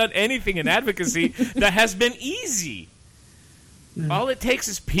haven't done anything in advocacy that has been easy. No. All it takes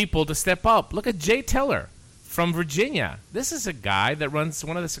is people to step up. Look at Jay Teller from Virginia. This is a guy that runs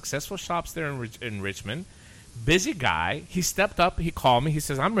one of the successful shops there in Richmond. Busy guy. He stepped up. He called me. He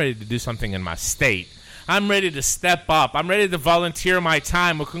says, I'm ready to do something in my state. I'm ready to step up. I'm ready to volunteer my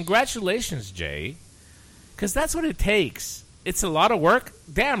time. Well, congratulations, Jay. Because that's what it takes. It's a lot of work.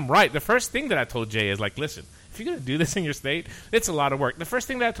 Damn right. The first thing that I told Jay is like, listen, if you're going to do this in your state, it's a lot of work. The first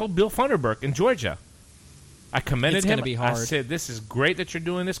thing that I told Bill Funderburk in Georgia, I commended It's him. gonna be hard. I said, this is great that you're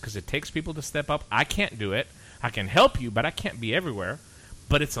doing this because it takes people to step up. I can't do it. I can help you, but I can't be everywhere.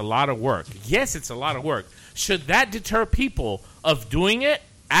 But it's a lot of work. Yes, it's a lot of work. Should that deter people of doing it?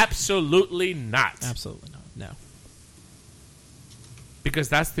 Absolutely not. Absolutely not. No. Because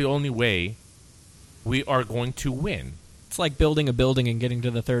that's the only way we are going to win. It's like building a building and getting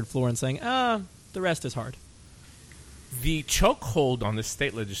to the third floor and saying, the rest is hard. The chokehold on the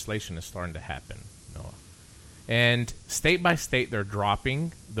state legislation is starting to happen, Noah. And state by state, they're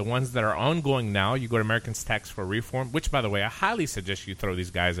dropping. The ones that are ongoing now, you go to Americans Tax for Reform, which, by the way, I highly suggest you throw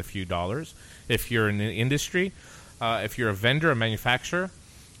these guys a few dollars. If you're in the industry, if you're a vendor, a manufacturer,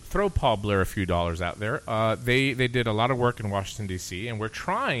 throw Paul Blair a few dollars out there. They did a lot of work in Washington, D.C., and we're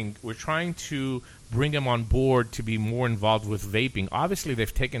trying to bring them on board to be more involved with vaping. Obviously,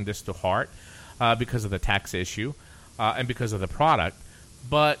 they've taken this to heart because of the tax issue and because of the product.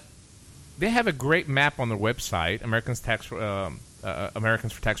 But they have a great map on their website, Americans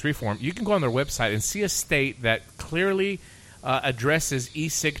for Tax Reform. You can go on their website and see a state that clearly addresses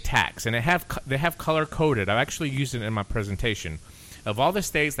e-cig tax, and they have color coded. I've actually used it in my presentation. Of all the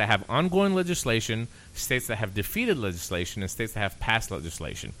states that have ongoing legislation, states that have defeated legislation, and states that have passed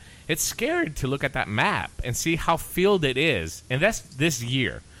legislation. It's scary to look at that map and see how filled it is. And that's this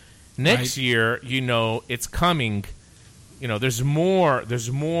year. Next year, it's coming. There's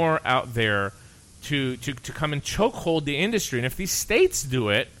more out there to come and chokehold the industry. And if these states do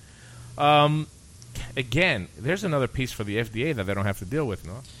it, again, there's another piece for the FDA that they don't have to deal with,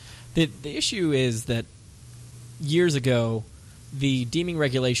 no? The issue is that years ago, the deeming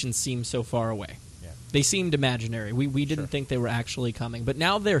regulations seemed so far away. Yeah. They seemed imaginary. We didn't think they were actually coming. But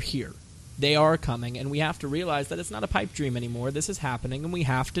now they're here. They are coming, and we have to realize that it's not a pipe dream anymore. This is happening, and we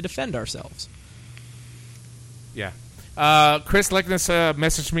have to defend ourselves. Yeah. Chris Leckness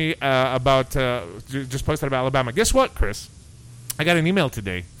messaged me about just posted about Alabama. Guess what, Chris? I got an email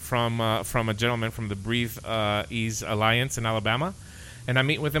today from a gentleman from the Breathe Ease Alliance in Alabama, and I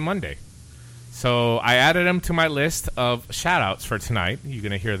meet with him Monday. So I added him to my list of shout-outs for tonight. You're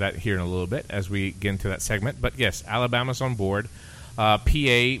going to hear that here in a little bit as we get into that segment. But, yes, Alabama's on board. PA,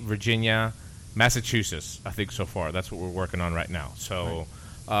 Virginia, Massachusetts, I think so far. That's what we're working on right now. So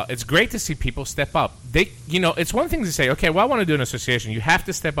it's great to see people step up. It's one thing to say, okay, well, I want to do an association. You have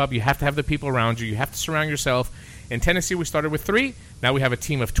to step up. You have to have the people around you. You have to surround yourself. In Tennessee, we started with 3. Now we have a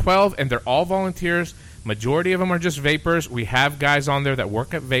team of 12, and they're all volunteers. Majority of them are just vapors. We have guys on there that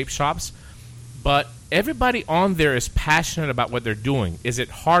work at vape shops. But everybody on there is passionate about what they're doing. Is it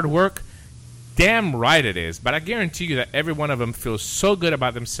hard work? Damn right it is. But I guarantee you that every one of them feels so good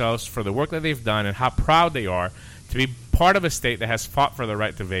about themselves for the work that they've done and how proud they are to be part of a state that has fought for the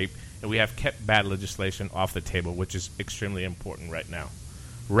right to vape, and we have kept bad legislation off the table, which is extremely important right now.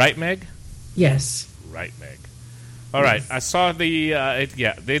 Right, Meg? Yes. Right, Meg. All right. I saw the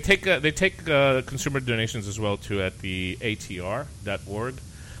they take consumer donations as well too at the atr.org.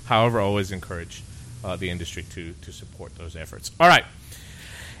 However, I always encourage the industry to support those efforts. All right.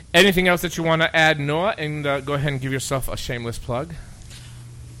 Anything else that you want to add, Noah? And go ahead and give yourself a shameless plug.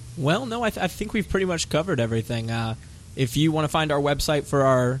 Well, no, I think we've pretty much covered everything. If you want to find our website for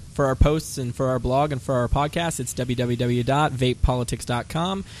our posts and for our blog and for our podcast, it's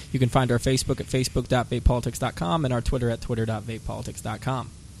www.vapepolitics.com. You can find our Facebook at facebook.vapepolitics.com and our Twitter at twitter.vapepolitics.com.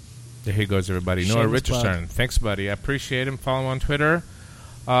 There he goes, everybody. Noah Richardson. Thanks, buddy. I appreciate him. Follow him on Twitter.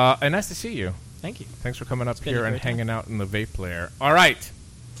 And nice to see you. Thank you. Thanks for coming up here and hanging out in the vape lair. All right.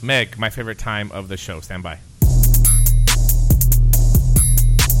 Meg, my favorite time of the show. Stand by.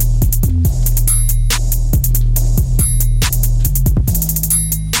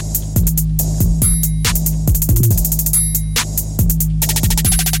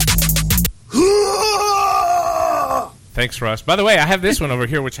 Thanks, Russ. By the way, I have this one over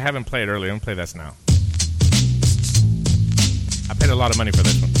here, which I haven't played earlier. I'm going to play this now. I paid a lot of money for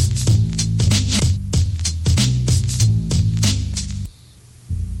this one.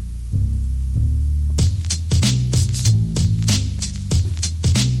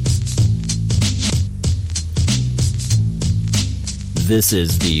 This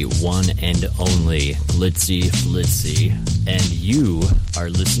is the one and only Glitzy Flitzy, and you are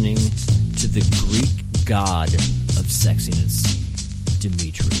listening to the Greek god of sexiness,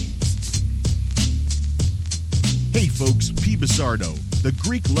 Dimitri. Hey folks, P. Basardo, the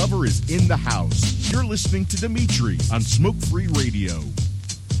Greek lover is in the house. You're listening to Dimitri on Smoke Free Radio.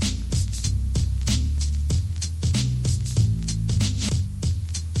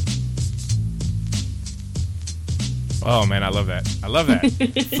 Oh, man, I love that. I love that.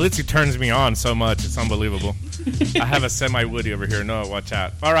 Flitzy turns me on so much. It's unbelievable. I have a semi-woody over here. Noah, watch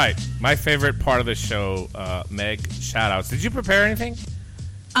out. All right. My favorite part of the show, Meg, shout-outs. Did you prepare anything?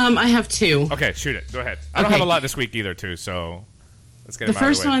 I have two. Okay, shoot it. Go ahead. I don't have a lot this week either, too, so let's get the them out of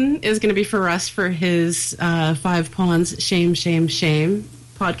first the way. one is going to be for Russ for his 5 Pawns Shame, Shame, Shame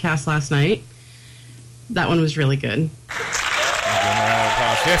podcast last night. That one was really good.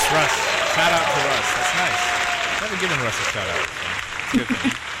 Yes, Russ. Shout out to Russ. That's nice. I haven't given Russ a shout out. So it's a good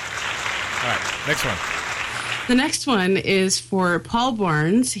thing. All right, next one. The next one is for Paul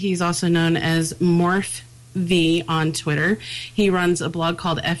Barnes. He's also known as Morph V on Twitter. He runs a blog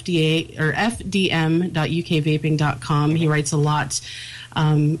called FDA or fdm.ukvaping.com. He writes a lot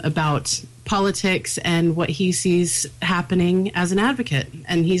about politics and what he sees happening as an advocate.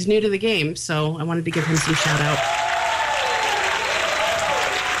 And he's new to the game, so I wanted to give him some shout out.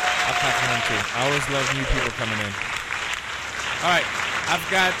 I'll talk to him too. I always love new people coming in. All right.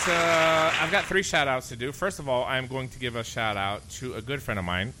 I've got 3 shout-outs to do. First of all, I'm going to give a shout-out to a good friend of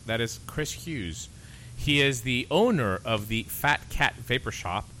mine. That is Chris Hughes. He is the owner of the Fat Cat Vapor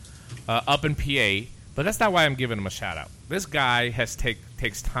Shop up in PA, but that's not why I'm giving him a shout-out. This guy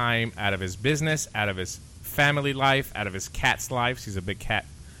takes time out of his business, out of his family life, out of his cat's life. He's a big cat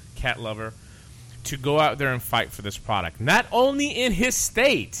lover, to go out there and fight for this product. Not only in his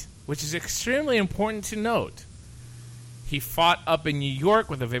state, which is extremely important to note. He fought up in New York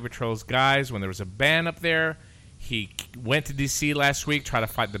with the Vapor Trails guys when there was a ban up there. He went to D.C. last week, tried to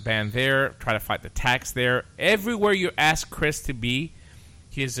fight the ban there, tried to fight the tax there. Everywhere you ask Chris to be,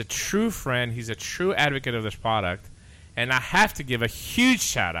 he is a true friend. He's a true advocate of this product. And I have to give a huge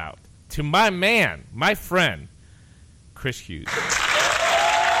shout-out to my man, my friend, Chris Hughes.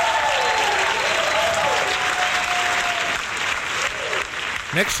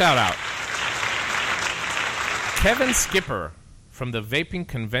 Next shout-out. Kevin Skipper from the Vaping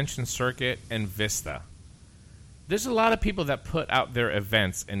Convention Circuit and Vista. There's a lot of people that put out their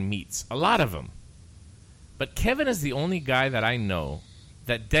events and meets, a lot of them. But Kevin is the only guy that I know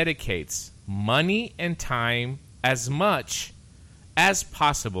that dedicates money and time as much as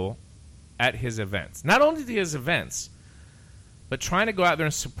possible at his events. Not only to his events, but trying to go out there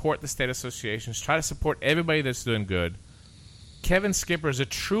and support the state associations, try to support everybody that's doing good. Kevin Skipper is a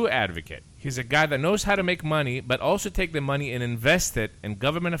true advocate. He's a guy that knows how to make money, but also take the money and invest it in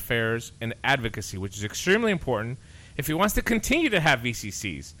government affairs and advocacy, which is extremely important if he wants to continue to have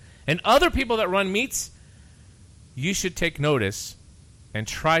VCCs. And other people that run meets, you should take notice and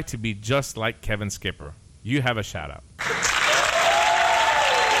try to be just like Kevin Skipper. You have a shout-out.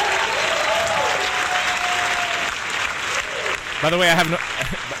 By the way, I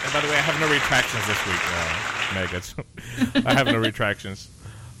have no retractions this week, Meg. I have no retractions.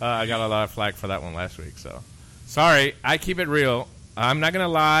 I got a lot of flack for that one last week, so sorry. I keep it real. I'm not gonna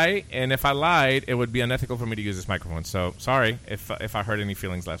lie, and if I lied, it would be unethical for me to use this microphone. So sorry if I hurt any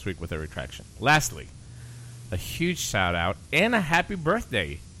feelings last week with a retraction. Lastly, a huge shout out and a happy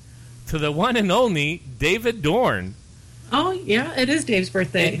birthday to the one and only David Dorn. Oh, yeah, it is Dave's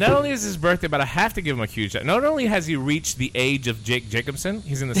birthday. Not only is his birthday, but I have to give him a huge shout. Not only has he reached the age of Jake Jacobson,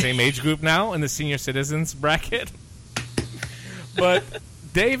 he's in the same age group now in the senior citizens bracket, but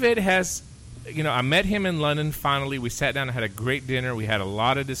David has, I met him in London finally. We sat down and had a great dinner. We had a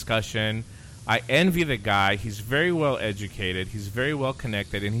lot of discussion. I envy the guy. He's very well educated. He's very well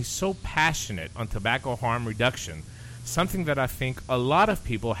connected, and he's so passionate on tobacco harm reduction, something that I think a lot of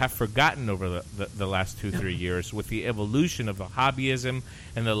people have forgotten over the last 2-3 years with the evolution of the hobbyism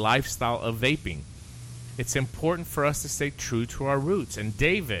and the lifestyle of vaping. It's important for us to stay true to our roots. And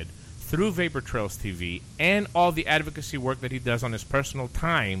David, through Vapor Trails TV and all the advocacy work that he does on his personal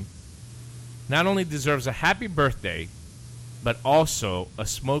time, not only deserves a happy birthday, but also a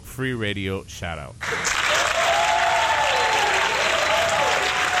smoke-free radio shout-out.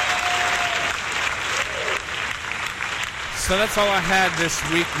 So that's all I had this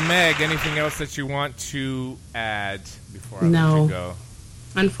week. Meg, anything else that you want to add before I let you go?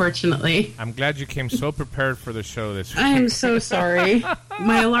 Unfortunately. I'm glad you came so prepared for the show this week. I am so sorry.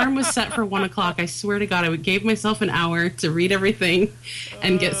 My alarm was set for 1 o'clock. I swear to God, I gave myself an hour to read everything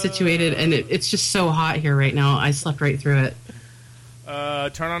and get situated, and it's just so hot here right now. I slept right through it.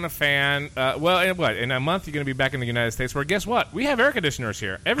 Turn on a fan. In a month you're going to be back in the United States, where guess what? We have air conditioners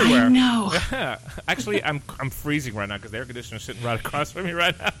here everywhere. I know. Actually, I'm freezing right now because the air conditioner's sitting right across from me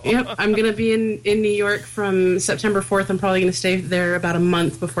right now. Yep, I'm going to be in New York from September 4th. I'm probably going to stay there about a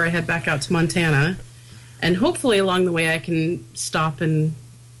month before I head back out to Montana. And hopefully along the way I can stop and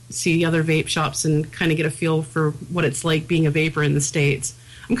see other vape shops and kind of get a feel for what it's like being a vapor in the States.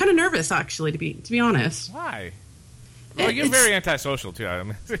 I'm kind of nervous, actually, to be honest. Why? Oh, you're very antisocial too. I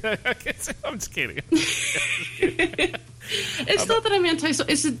mean, I'm just kidding. It's not that I'm antisocial.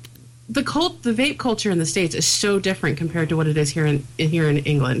 It's the vape culture in the States is so different compared to what it is here in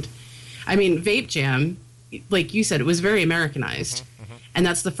England. I mean, Vape Jam, like you said, it was very Americanized, and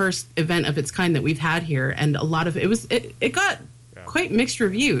that's the first event of its kind that we've had here. And a lot of it got quite mixed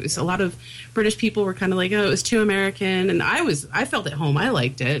reviews. A lot of British people were kind of like, "Oh, it was too American," and I felt at home. I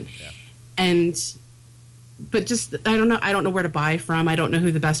liked it, but just I don't know where to buy from. I don't know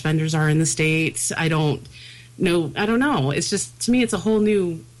who the best vendors are in the States. I don't know. It's just, to me, it's a whole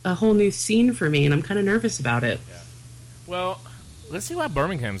new scene for me, and I'm kind of nervous about it. Yeah. Well, let's see what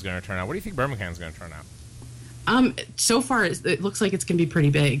Birmingham's going to turn out. What do you think Birmingham's going to turn out? So far, it looks like it's going to be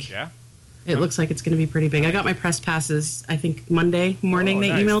pretty big. Yeah? It looks like it's going to be pretty big. I got my press passes, I think, Monday morning. They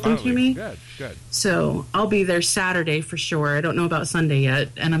emailed them to me. Good. So I'll be there Saturday for sure. I don't know about Sunday yet,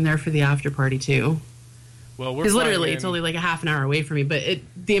 and I'm there for the after party, too. Well, because literally it's only like a half an hour away from me. But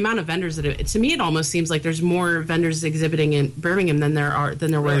the amount of vendors to me, it almost seems like there's more vendors exhibiting in Birmingham than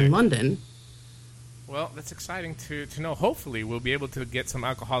there were in London. Well, that's exciting to know. Hopefully, we'll be able to get some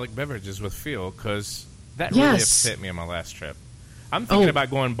alcoholic beverages with Phil, because that really upset me on my last trip. I'm thinking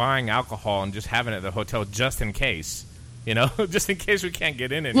about buying alcohol and just having it at the hotel just in case. You know, just in case we can't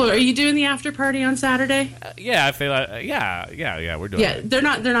get in anymore. Well, are you doing the after party on Saturday? Yeah, I feel like we're doing it.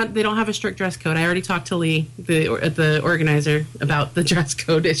 They don't have a strict dress code. I already talked to Lee, the organizer, about the dress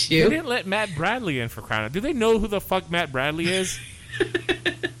code issue. They didn't let Matt Bradley in, for crying out. Do they know who the fuck Matt Bradley is?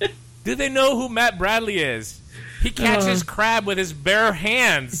 Do they know who Matt Bradley is? He catches crab with his bare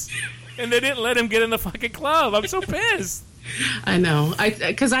hands, and they didn't let him get in the fucking club. I'm so pissed. I know.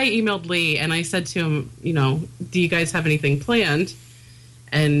 Because I emailed Lee and I said to him, do you guys have anything planned?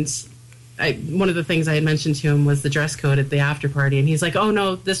 And one of the things I had mentioned to him was the dress code at the after party, and he's like, "Oh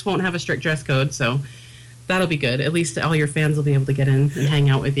no, this won't have a strict dress code, so that'll be good. At least all your fans will be able to get in and hang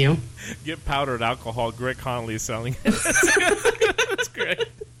out with you." Get powdered alcohol. Greg Connolly is selling it. That's great.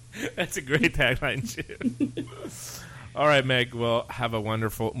 That's a great tagline, too. All right, Meg. Well, have a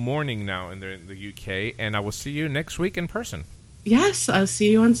wonderful morning now in the UK, and I will see you next week in person. Yes, I'll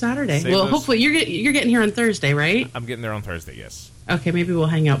see you on Saturday. Hopefully you're getting here on Thursday, right? I'm getting there on Thursday. Yes. Okay, maybe we'll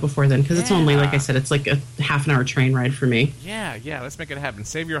hang out before then, because it's only, like I said, it's like a half an hour train ride for me. Yeah. Let's make it happen.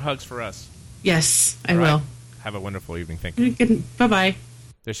 Save your hugs for us. Yes, I will. Have a wonderful evening. Thank you. Bye-bye.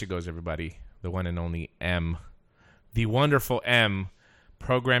 There she goes, everybody. The one and only M. The wonderful M.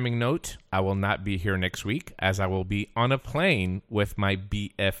 Programming note, I will not be here next week, as I will be on a plane with my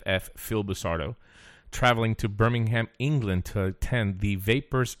BFF Phil Busardo, traveling to Birmingham, England to attend the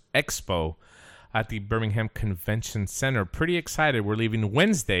Vapers Expo at the Birmingham Convention Center. Pretty excited. We're leaving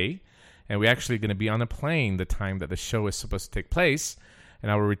Wednesday, and we're actually going to be on a plane the time that the show is supposed to take place,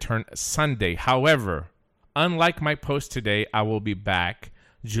 and I will return Sunday. However, unlike my post today, I will be back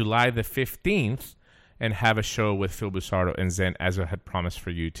July the 15th and have a show with Phil Busardo and Zen, as I had promised for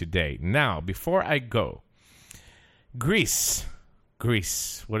you today. Now, before I go, Greece,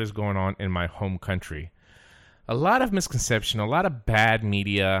 what is going on in my home country? A lot of misconception, a lot of bad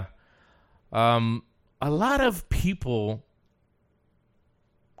media, a lot of people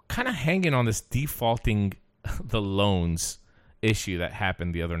kind of hanging on this defaulting the loans issue that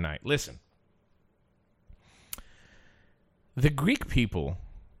happened the other night. Listen, the Greek people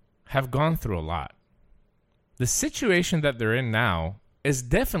have gone through a lot. The situation that they're in now is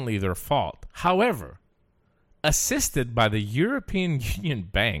definitely their fault. However, assisted by the European Union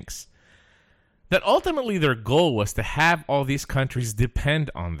banks, that ultimately their goal was to have all these countries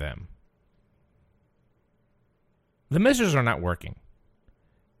depend on them. The measures are not working.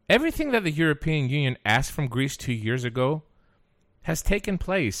 Everything that the European Union asked from Greece 2 years ago has taken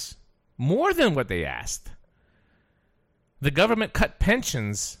place, more than what they asked. The government cut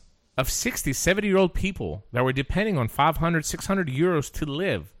pensions of 60, 70-year-old people that were depending on 500, 600 euros to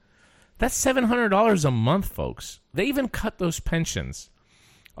live. That's $700 a month, folks. They even cut those pensions.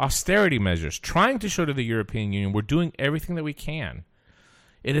 Austerity measures, trying to show to the European Union we're doing everything that we can.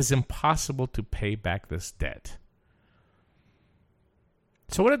 It is impossible to pay back this debt.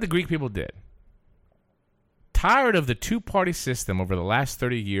 So what did the Greek people do? Tired of the two-party system over the last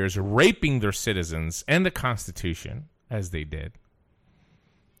 30 years raping their citizens and the Constitution, as they did,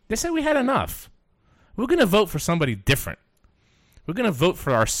 they said we had enough. We're going to vote for somebody different. We're going to vote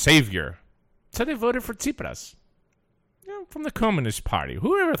for our savior. So they voted for Tsipras, from the Communist Party.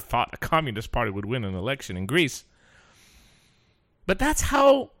 Whoever thought a Communist Party would win an election in Greece? But that's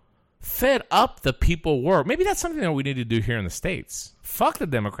how fed up the people were. Maybe that's something that we need to do here in the States. Fuck the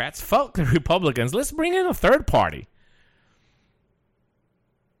Democrats. Fuck the Republicans. Let's bring in a third party.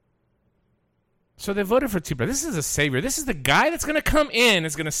 So they voted for Tsipras. This is a savior. This is the guy that's going to come in,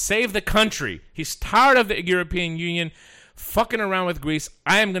 is going to save the country. He's tired of the European Union fucking around with Greece.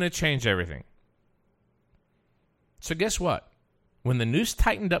 I am going to change everything. So guess what? When the noose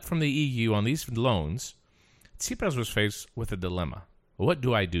tightened up from the EU on these loans, Tsipras was faced with a dilemma. What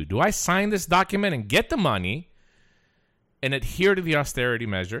do? Do I sign this document and get the money and adhere to the austerity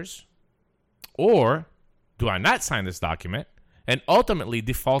measures? Or do I not sign this document and ultimately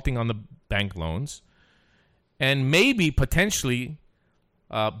defaulting on the bank loans and maybe potentially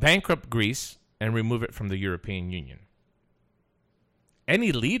bankrupt Greece and remove it from the European Union?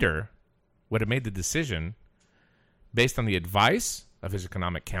 Any leader would have made the decision based on the advice of his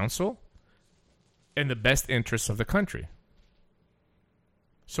economic council and the best interests of the country.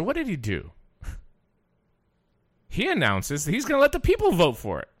 So what did he do? He announces that he's going to let the people vote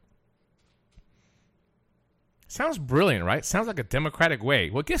for it. Sounds brilliant, right? Sounds like a democratic way.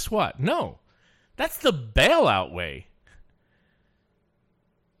 Well, guess what? No. That's the bailout way.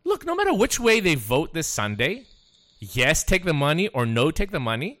 Look, no matter which way they vote this Sunday, yes, take the money, or no, take the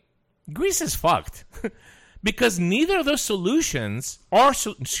money, Greece is fucked. Because neither of those solutions are,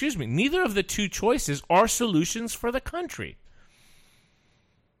 neither of the two choices are solutions for the country.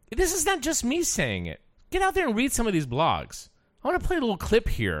 This is not just me saying it. Get out there and read some of these blogs. I want to play a little clip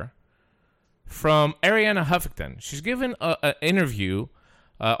here from Arianna Huffington. She's given an interview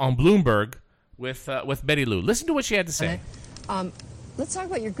on Bloomberg with Betty Lou. Listen to what she had to say. Let's talk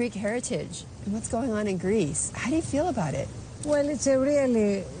about your Greek heritage and what's going on in Greece. How do you feel about it? Well, it's a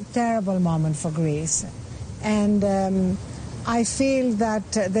really terrible moment for Greece. And I feel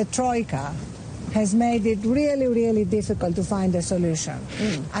that the Troika has made it really, really difficult to find a solution.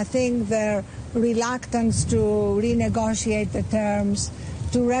 I think their reluctance to renegotiate the terms,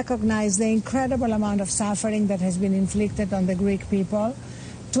 to recognize the incredible amount of suffering that has been inflicted on the Greek people.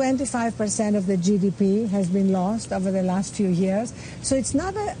 25% of the GDP has been lost over the last few years. So it's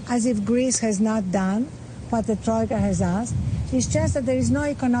not as if Greece has not done what the Troika has asked. It's just that there is no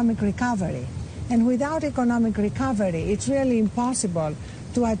economic recovery. And without economic recovery, it's really impossible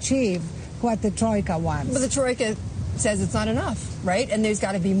to achieve what the Troika wants. But the Troika says it's not enough, right? And there's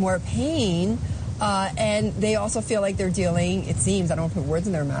got to be more pain. And they also feel like they're dealing, it seems, I don't want to put words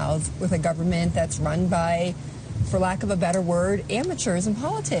in their mouths, with a government that's run by, for lack of a better word, amateurs in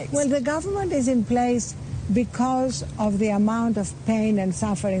politics. Well, the government is in place because of the amount of pain and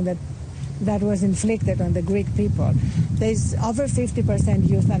suffering that was inflicted on the Greek people. There's over 50%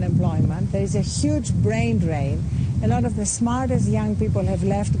 youth unemployment. There's a huge brain drain. A lot of the smartest young people have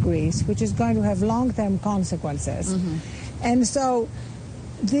left Greece, which is going to have long-term consequences. And so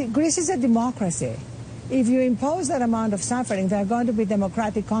Greece is a democracy. If you impose that amount of suffering, there are going to be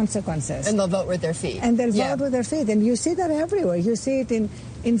democratic consequences. And they'll vote with their feet. And they'll vote with their feet. And you see that everywhere. You see it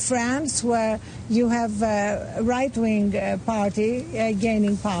in France, where you have a right-wing party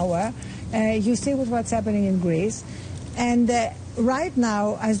gaining power. You see with what's happening in Greece. And right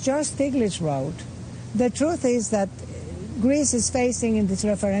now, as George Stiglitz wrote, the truth is that Greece is facing in this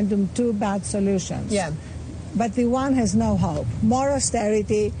referendum two bad solutions. But the one has no hope. More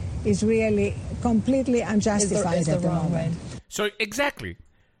austerity is really completely unjustified at the moment. So exactly.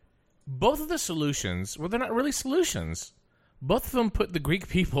 Both of the solutions, well, they're not really solutions. Both of them put the Greek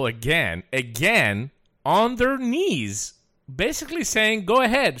people again on their knees, basically saying, go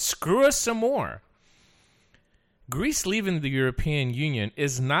ahead, screw us some more. Greece leaving the European Union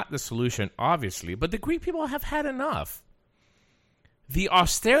is not the solution, obviously, but the Greek people have had enough. The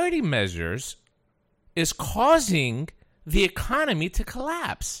austerity measures is causing the economy to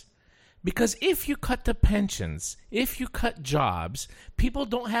collapse. Because if you cut the pensions, if you cut jobs, people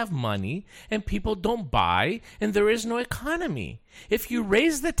don't have money and people don't buy and there is no economy. If you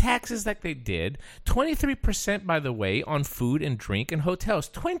raise the taxes like they did, 23%, by the way, on food and drink and hotels,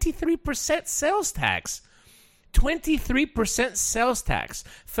 23% sales tax. 23% sales tax,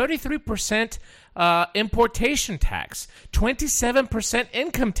 33% importation tax, 27%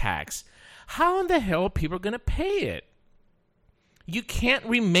 income tax. How in the hell are people going to pay it? You can't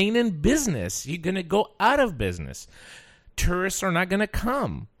remain in business. You're going to go out of business. Tourists are not going to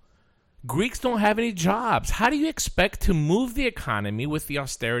come. Greeks don't have any jobs. How do you expect to move the economy with the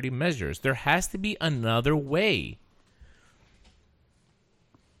austerity measures? There has to be another way.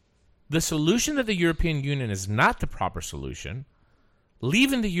 The solution that the European Union is not the proper solution.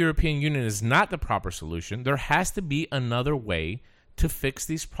 Leaving the European Union is not the proper solution. There has to be another way to fix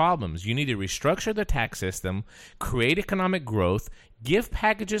these problems. You need to restructure the tax system, create economic growth, give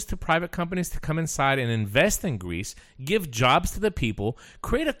packages to private companies to come inside and invest in Greece, give jobs to the people,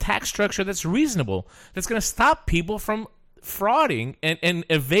 create a tax structure that's reasonable, that's going to stop people from frauding and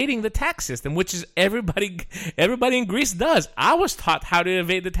evading the tax system, which is everybody in Greece does. I was taught how to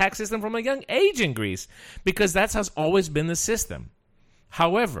evade the tax system from a young age in Greece because that has always been the system.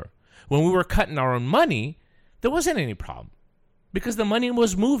 However, when we were cutting our own money, there wasn't any problem because the money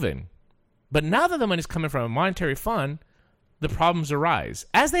was moving. But now that the money is coming from a monetary fund, the problems arise,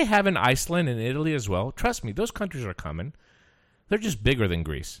 as they have in Iceland and Italy as well. Trust me, those countries are coming. They're just bigger than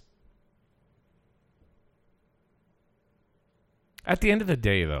Greece. At the end of the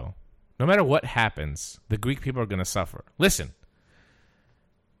day, though, no matter what happens, the Greek people are going to suffer. Listen,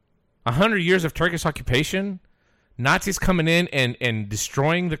 100 years of Turkish occupation, Nazis coming in and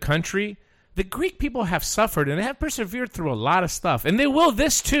destroying the country, the Greek people have suffered and they have persevered through a lot of stuff, and they will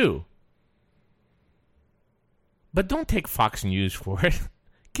this too. But don't take Fox News for it.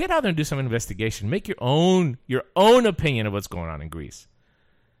 Get out there and do some investigation. Make your own opinion of what's going on in Greece.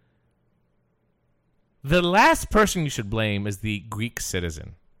 The last person you should blame is the Greek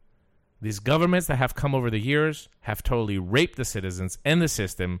citizen. These governments that have come over the years have totally raped the citizens and the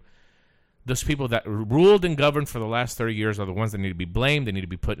system. Those people that ruled and governed for the last 30 years are the ones that need to be blamed. They need to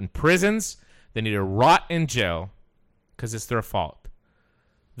be put in prisons. They need to rot in jail because it's their fault.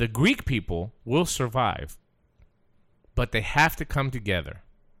 The Greek people will survive, but they have to come together.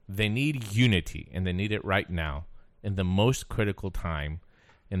 They need unity, and they need it right now in the most critical time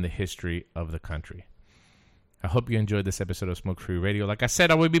in the history of the country. I hope you enjoyed this episode of Smoke Free Radio. Like I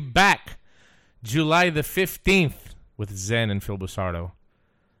said, I will be back July the 15th with Zen and Phil Busardo.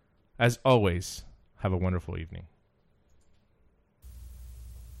 As always, have a wonderful evening.